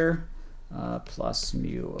over here, plus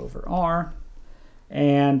mu over r,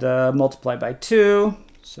 and multiply by 2.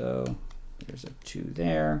 So there's a 2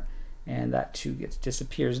 there, and that 2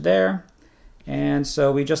 disappears there. And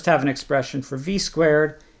so we just have an expression for V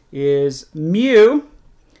squared is mu.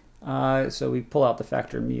 So we pull out the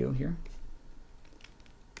factor mu here.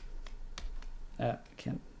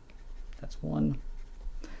 That's 1.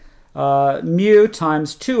 Mu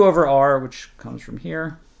times 2 over r, which comes from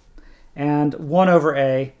here, and 1 over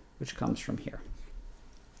a, which comes from here.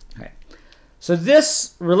 Okay. So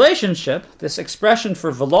this relationship, this expression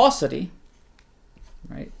for velocity,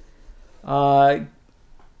 right,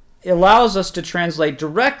 allows us to translate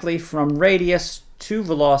directly from radius to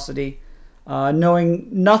velocity, knowing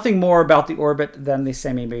nothing more about the orbit than the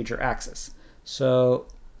semi-major axis. So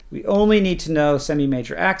we only need to know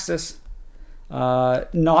semi-major axis,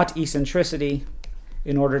 not eccentricity,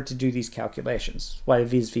 in order to do these calculations. That's why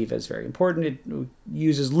vis-viva is very important. It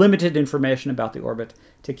uses limited information about the orbit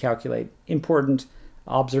to calculate important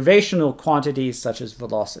observational quantities such as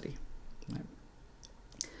velocity. Right.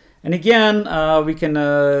 And again, we can,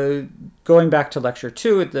 going back to lecture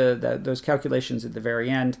 2, at those calculations at the very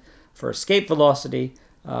end for escape velocity,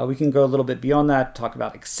 we can go a little bit beyond that, talk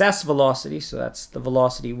about excess velocity. So that's the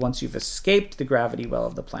velocity once you've escaped the gravity well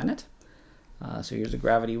of the planet. So here's a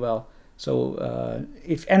gravity well. So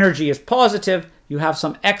if energy is positive, you have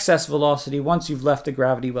some excess velocity once you've left the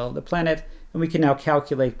gravity well of the planet, and we can now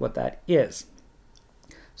calculate what that is.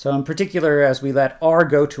 So in particular, as we let r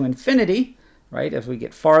go to infinity, right, as we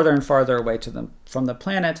get farther and farther away from the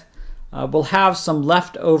planet, we'll have some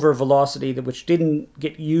leftover velocity which didn't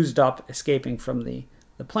get used up escaping from the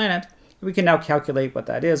planet. We can now calculate what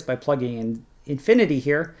that is by plugging in infinity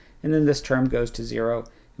here, and then this term goes to 0.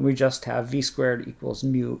 And we just have v squared equals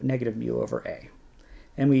negative mu over a.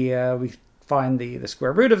 And we find the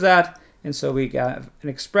square root of that, and so we got an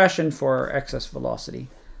expression for excess velocity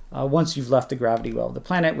once you've left the gravity well of the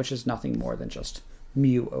planet, which is nothing more than just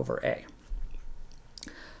mu over a.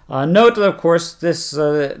 Note that, of course, this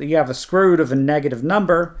you have a square root of a negative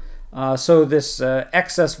number, so this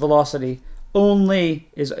excess velocity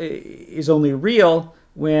is only real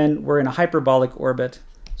when we're in a hyperbolic orbit,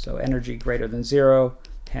 so energy greater than 0.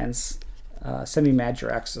 Hence, semi-major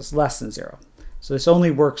axis less than 0. So this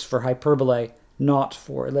only works for hyperbolae, not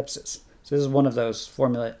for ellipses. So this is one of those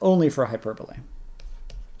formulae only for hyperbolae.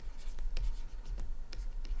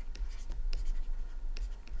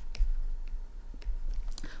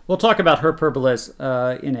 We'll talk about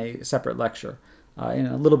hyperbolas in a separate lecture in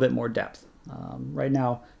a little bit more depth. Right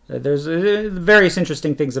now, there's various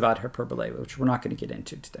interesting things about hyperbolae, which we're not going to get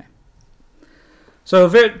into today. So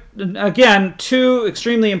again, 2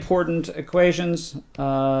 extremely important equations.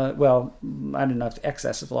 Well, I don't know if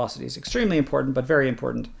excess velocity is extremely important, but very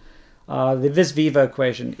important. The vis-viva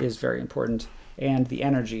equation is very important, and the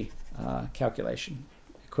energy calculation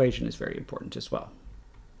equation is very important as well.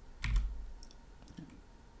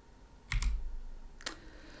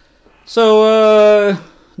 So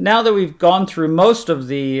now that we've gone through most of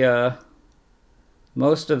the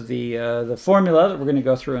formula that we're going to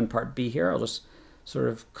go through in part B here, I'll just sort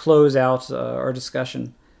of close out our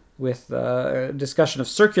discussion with a discussion of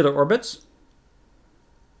circular orbits.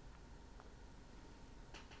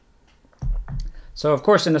 So of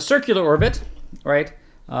course in a circular orbit, right,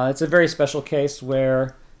 it's a very special case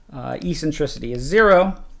where eccentricity is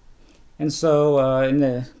 0. And so in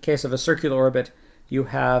the case of a circular orbit, you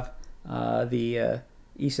have the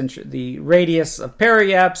radius of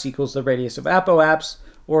periapse equals the radius of apoapse,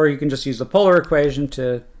 or you can just use the polar equation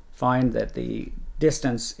to find that the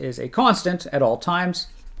distance is a constant at all times,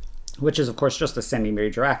 which is of course just the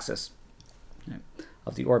semimajor axis, right,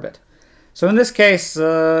 of the orbit. So in this case,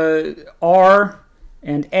 r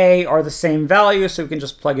and a are the same value, so we can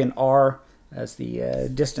just plug in r as the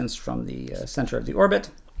distance from the center of the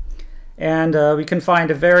orbit. And we can find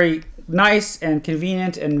a very nice and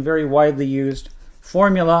convenient and very widely used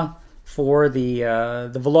formula for the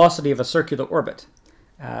velocity of a circular orbit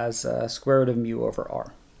as square root of mu over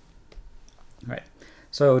r. Right.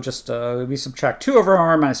 So just we subtract 2 over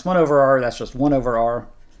r minus 1 over r, that's just 1 over r,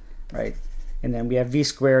 right? And then we have v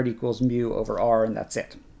squared equals mu over r, and that's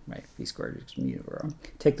it, right? V squared equals mu over r.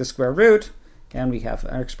 Take the square root, and we have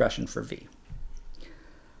an expression for v.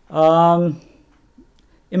 Very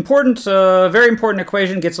important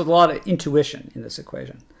equation, gets a lot of intuition in this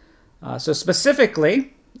equation. So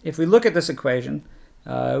specifically, if we look at this equation,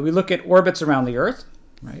 we look at orbits around the Earth,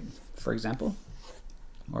 right? For example,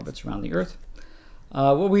 orbits around the Earth.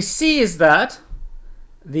 What we see is that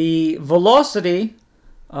the velocity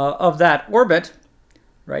of that orbit,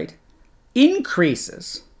 right,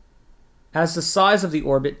 increases as the size of the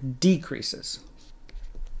orbit decreases.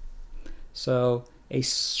 So a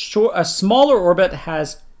smaller orbit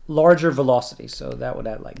has larger velocity, so that would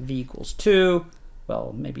add like v equals 2.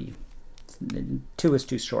 Well, maybe 2 is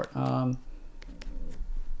too short.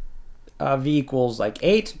 V equals like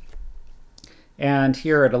 8. And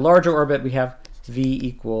here at a larger orbit, we have v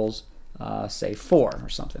equals, say, 4 or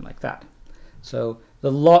something like that. So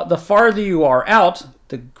the farther you are out,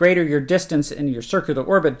 the greater your distance in your circular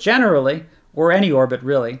orbit generally, or any orbit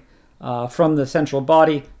really, from the central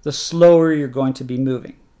body, the slower you're going to be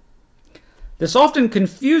moving. This often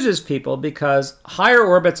confuses people because higher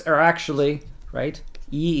orbits are actually, right,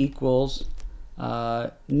 E equals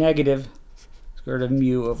negative square root of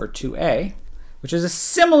mu over 2a, which is a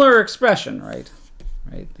similar expression, right?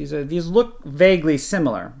 These look vaguely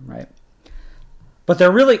similar, right? But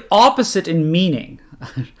they're really opposite in meaning,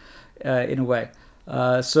 in a way.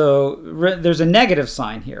 So there's a negative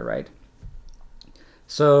sign here, right?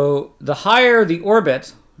 So the higher the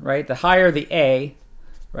orbit, right, the higher the a,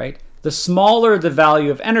 right, the smaller the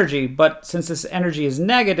value of energy. But since this energy is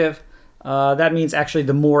negative, that means actually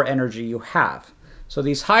the more energy you have. So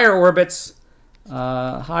these higher orbits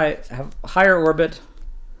have higher orbit,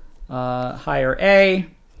 higher a.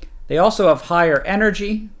 They also have higher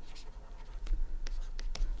energy,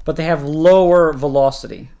 but they have lower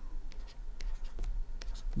velocity.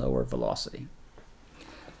 Lower velocity.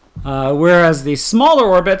 Whereas the smaller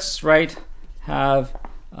orbits, right, have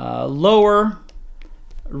lower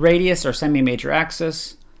radius or semimajor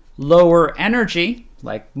axis, lower energy,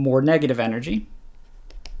 like more negative energy,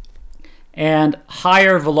 and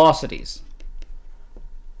higher velocities.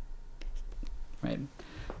 Right.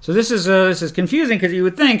 So this is confusing because you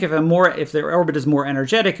would think if the orbit is more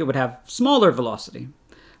energetic, it would have smaller velocity,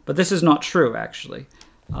 but this is not true actually.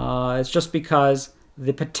 It's just because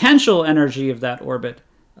the potential energy of that orbit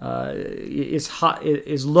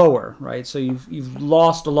is lower, right? So you've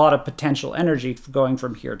lost a lot of potential energy going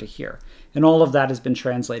from here to here, and all of that has been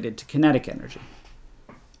translated to kinetic energy.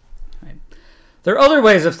 Right. There are other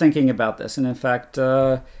ways of thinking about this, and in fact,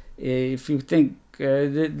 if you think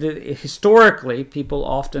historically, people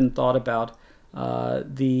often thought about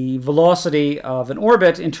the velocity of an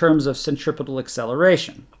orbit in terms of centripetal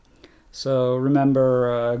acceleration. So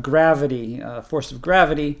remember, gravity, force of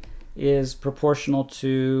gravity, is proportional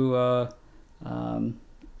to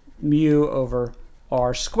mu over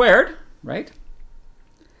r squared, right?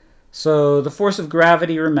 So the force of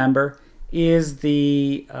gravity, remember, is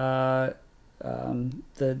the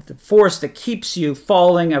force that keeps you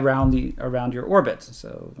falling around your orbit.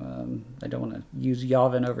 So I don't want to use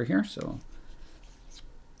Yavin over here, so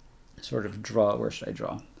sort of draw. Where should I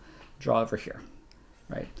draw? Draw over here,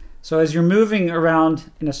 right? So as you're moving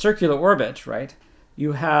around in a circular orbit, right,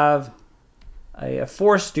 you have a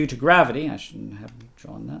force due to gravity. I shouldn't have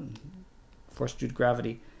drawn that. Force due to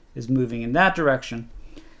gravity is moving in that direction.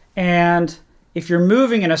 And if you're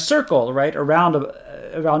moving in a circle, right, around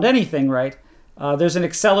anything, right, there's an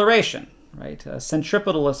acceleration, right, a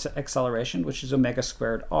centripetal acceleration, which is omega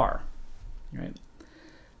squared r, right?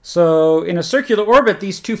 So in a circular orbit,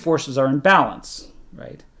 these two forces are in balance,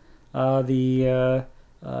 right? The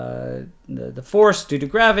the force due to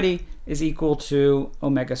gravity is equal to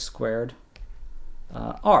omega squared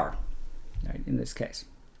r, right, in this case.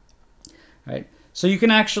 Right? So you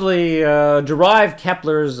can actually derive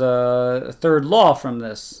Kepler's third law from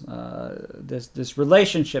this, this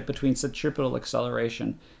relationship between centripetal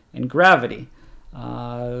acceleration and gravity.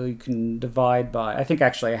 You can divide by, I think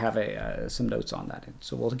actually I have some notes on that,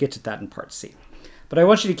 so we'll get to that in part C. But I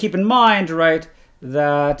want you to keep in mind, right,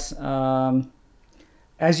 that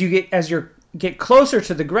as you get closer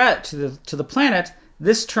to the planet,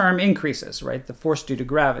 this term increases, right, the force due to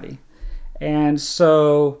gravity. And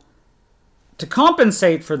so to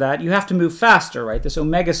compensate for that, you have to move faster, right? This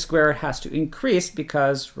omega squared has to increase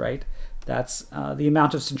because, right, that's the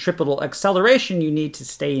amount of centripetal acceleration you need to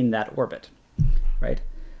stay in that orbit, right?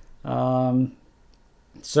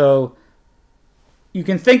 So you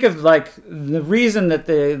can think of like the reason that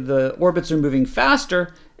the orbits are moving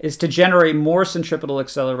faster is to generate more centripetal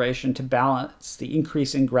acceleration to balance the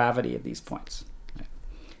increase in gravity at these points. Right?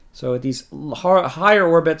 So at these higher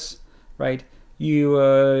orbits, right,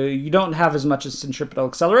 you don't have as much as centripetal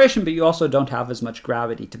acceleration, but you also don't have as much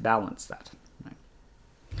gravity to balance that. Right?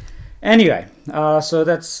 Anyway, so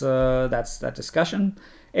that's that discussion,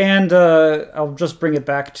 and I'll just bring it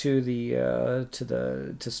back to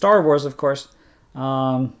to Star Wars, of course.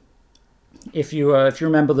 If you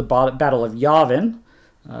remember the Battle of Yavin,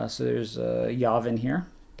 so there's Yavin here.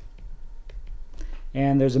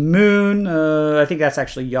 And there's a moon. I think that's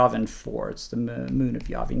actually Yavin 4. It's the moon of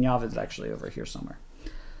Yavin. Yavin's actually over here somewhere.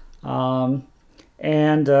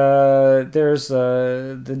 And there's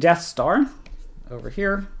the Death Star over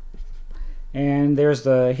here. And there's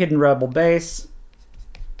the hidden rebel base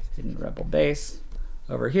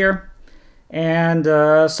over here. And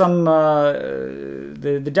the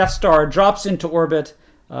Death Star drops into orbit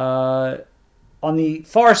on the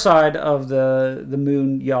far side of the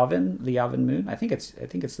moon Yavin, the Yavin moon. I think it's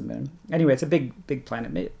the moon. Anyway, it's a big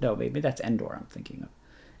planet. No, maybe that's Endor I'm thinking of.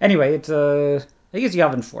 Anyway, it's I think it's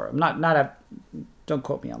Yavin 4. Don't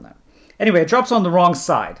quote me on that. Anyway, it drops on the wrong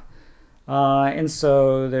side. And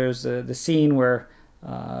so there's the scene where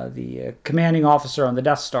the commanding officer on the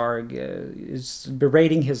Death Star is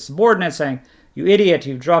berating his subordinate, saying, "You idiot,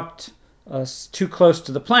 you've dropped us too close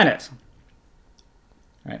to the planet."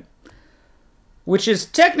 Right? Which is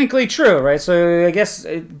technically true, right? So I guess,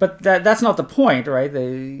 but that's not the point, right?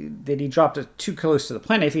 That he dropped it too close to the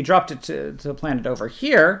planet. If he dropped it to the planet over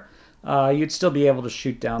here, you'd still be able to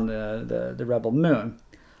shoot down the rebel moon.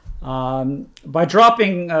 By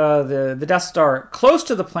dropping the Death Star close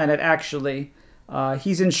to the planet, actually,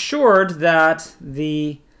 he's ensured that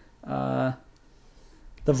the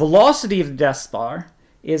velocity of the Death Star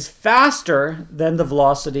is faster than the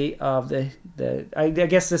velocity of I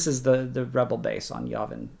guess this is the rebel base on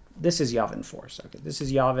Yavin. This is Yavin 4. So okay, this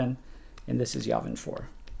is Yavin, and this is Yavin 4.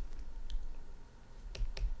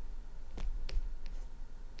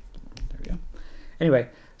 There we go. Anyway,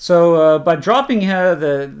 so by dropping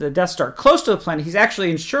the Death Star close to the planet, he's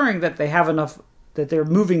actually ensuring that they have enough, that they're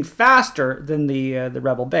moving faster than the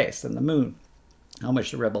rebel base, than the moon, on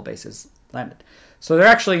which the rebel base is landed. So they're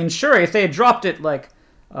actually ensuring, if they had dropped it like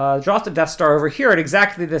dropped the Death Star over here at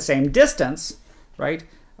exactly the same distance, right,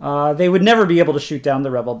 they would never be able to shoot down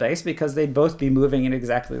the rebel base because they'd both be moving at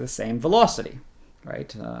exactly the same velocity,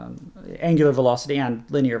 right, angular velocity and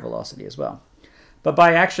linear velocity as well. But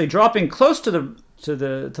by actually dropping close to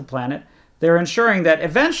the planet, they're ensuring that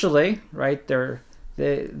eventually, right,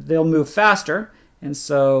 they'll move faster, and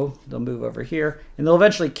so they'll move over here, and they'll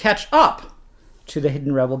eventually catch up to the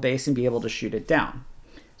hidden rebel base and be able to shoot it down.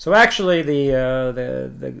 So actually,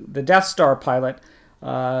 the Death Star pilot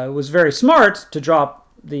was very smart to drop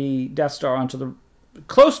the Death Star onto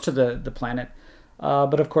close to the planet,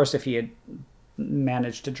 but of course, if he had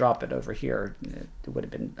managed to drop it over here, it would have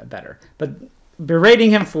been better. But berating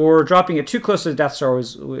him for dropping it too close to the Death Star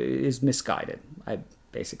is misguided.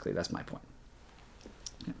 Basically, that's my point.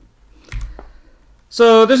 Yeah.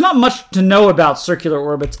 So there's not much to know about circular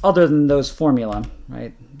orbits other than those formula,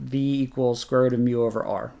 right? V equals square root of mu over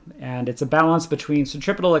r. And it's a balance between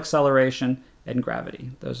centripetal acceleration and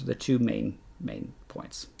gravity. Those are the two main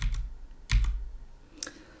points.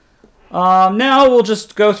 Now we'll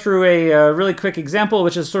just go through a really quick example,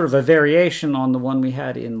 which is sort of a variation on the one we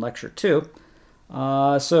had in lecture 2.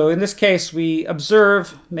 So in this case, we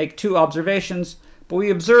make two observations, but we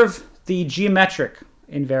observe the geometric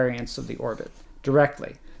invariants of the orbit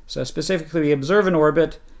directly. So specifically, we observe an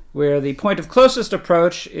orbit where the point of closest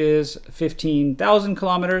approach is 15,000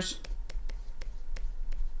 kilometers,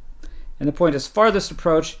 and the point of farthest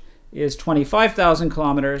approach is 25,000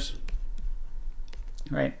 kilometers,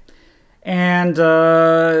 right? And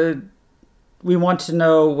we want to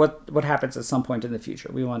know what happens at some point in the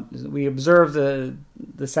future. We observe the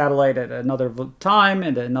satellite at another time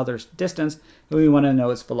and another distance, and we want to know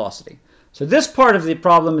its velocity. So this part of the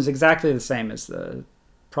problem is exactly the same as the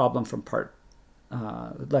problem from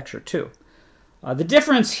lecture 2. The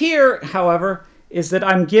difference here, however, is that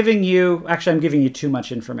I'm giving you too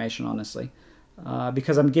much information, honestly,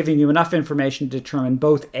 because I'm giving you enough information to determine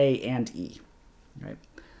both A and E. Right?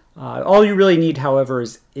 All you really need, however,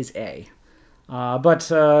 is A. But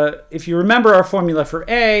if you remember our formula for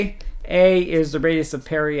A is the radius of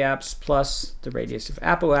periapse plus the radius of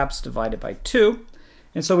apoapse divided by 2.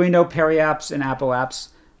 And so we know periapse and apoapse,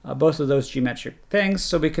 both of those geometric things,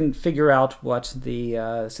 so we can figure out what the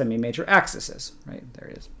semimajor axis is. Right, there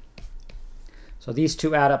it is. So these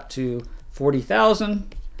two add up to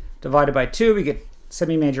 40,000. Divided by 2, we get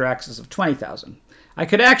semimajor axis of 20,000. I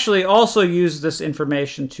could actually also use this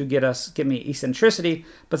information to get me eccentricity,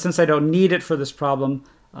 but since I don't need it for this problem,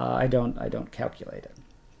 I don't calculate it.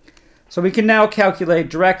 So we can now calculate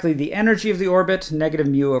directly the energy of the orbit, negative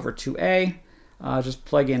mu over 2a. Just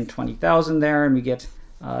plug in 20,000 there, and we get,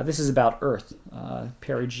 this is about Earth,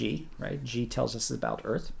 peri g, right? G tells us about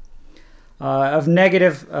Earth, of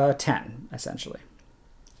negative 10, essentially.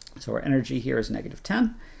 So our energy here is negative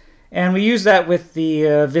 10. And we use that with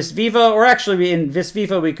the vis-viva, or actually in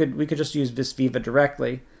vis-viva we could just use vis-viva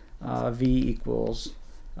directly. V equals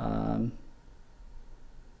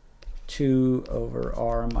 2 over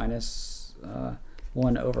r minus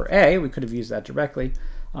 1 over a. We could have used that directly.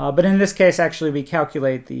 But in this case, actually, we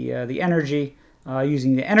calculate the energy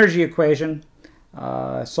using the energy equation,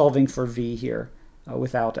 solving for v here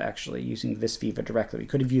without actually using vis-viva directly. We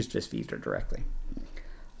could have used vis-viva directly.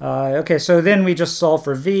 Okay, so then we just solve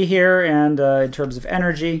for v here and in terms of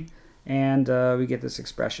energy, and we get this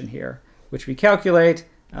expression here, which we calculate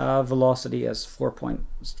velocity as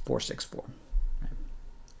 4.464.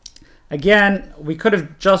 Again, we could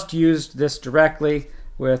have just used this directly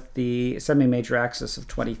with the semimajor axis of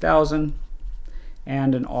 20,000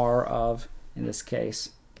 and an r of, in this case,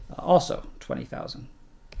 also 20,000.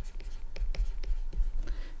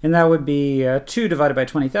 And that would be 2 divided by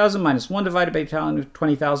 20,000 minus 1 divided by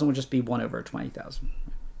 20,000 would just be 1 over 20,000.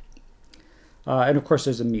 And of course,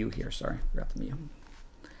 there's a mu here. Sorry, forgot the mu.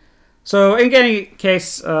 So in any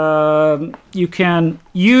case, you can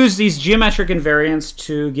use these geometric invariants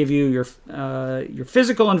to give you your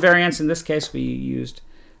physical invariants. In this case, we used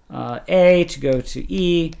A to go to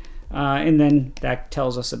E, and then that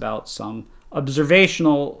tells us about some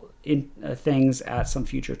observational things at some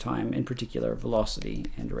future time, in particular velocity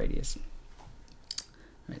and radius.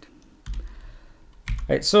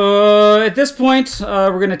 Right, so at this point,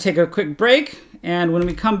 we're going to take a quick break, and when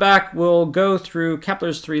we come back, we'll go through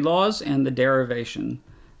Kepler's 3 laws and the derivation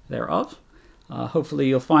thereof. Hopefully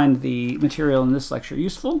you'll find the material in this lecture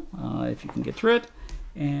useful, if you can get through it,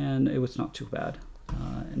 and it was not too bad.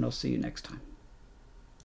 And I'll see you next time.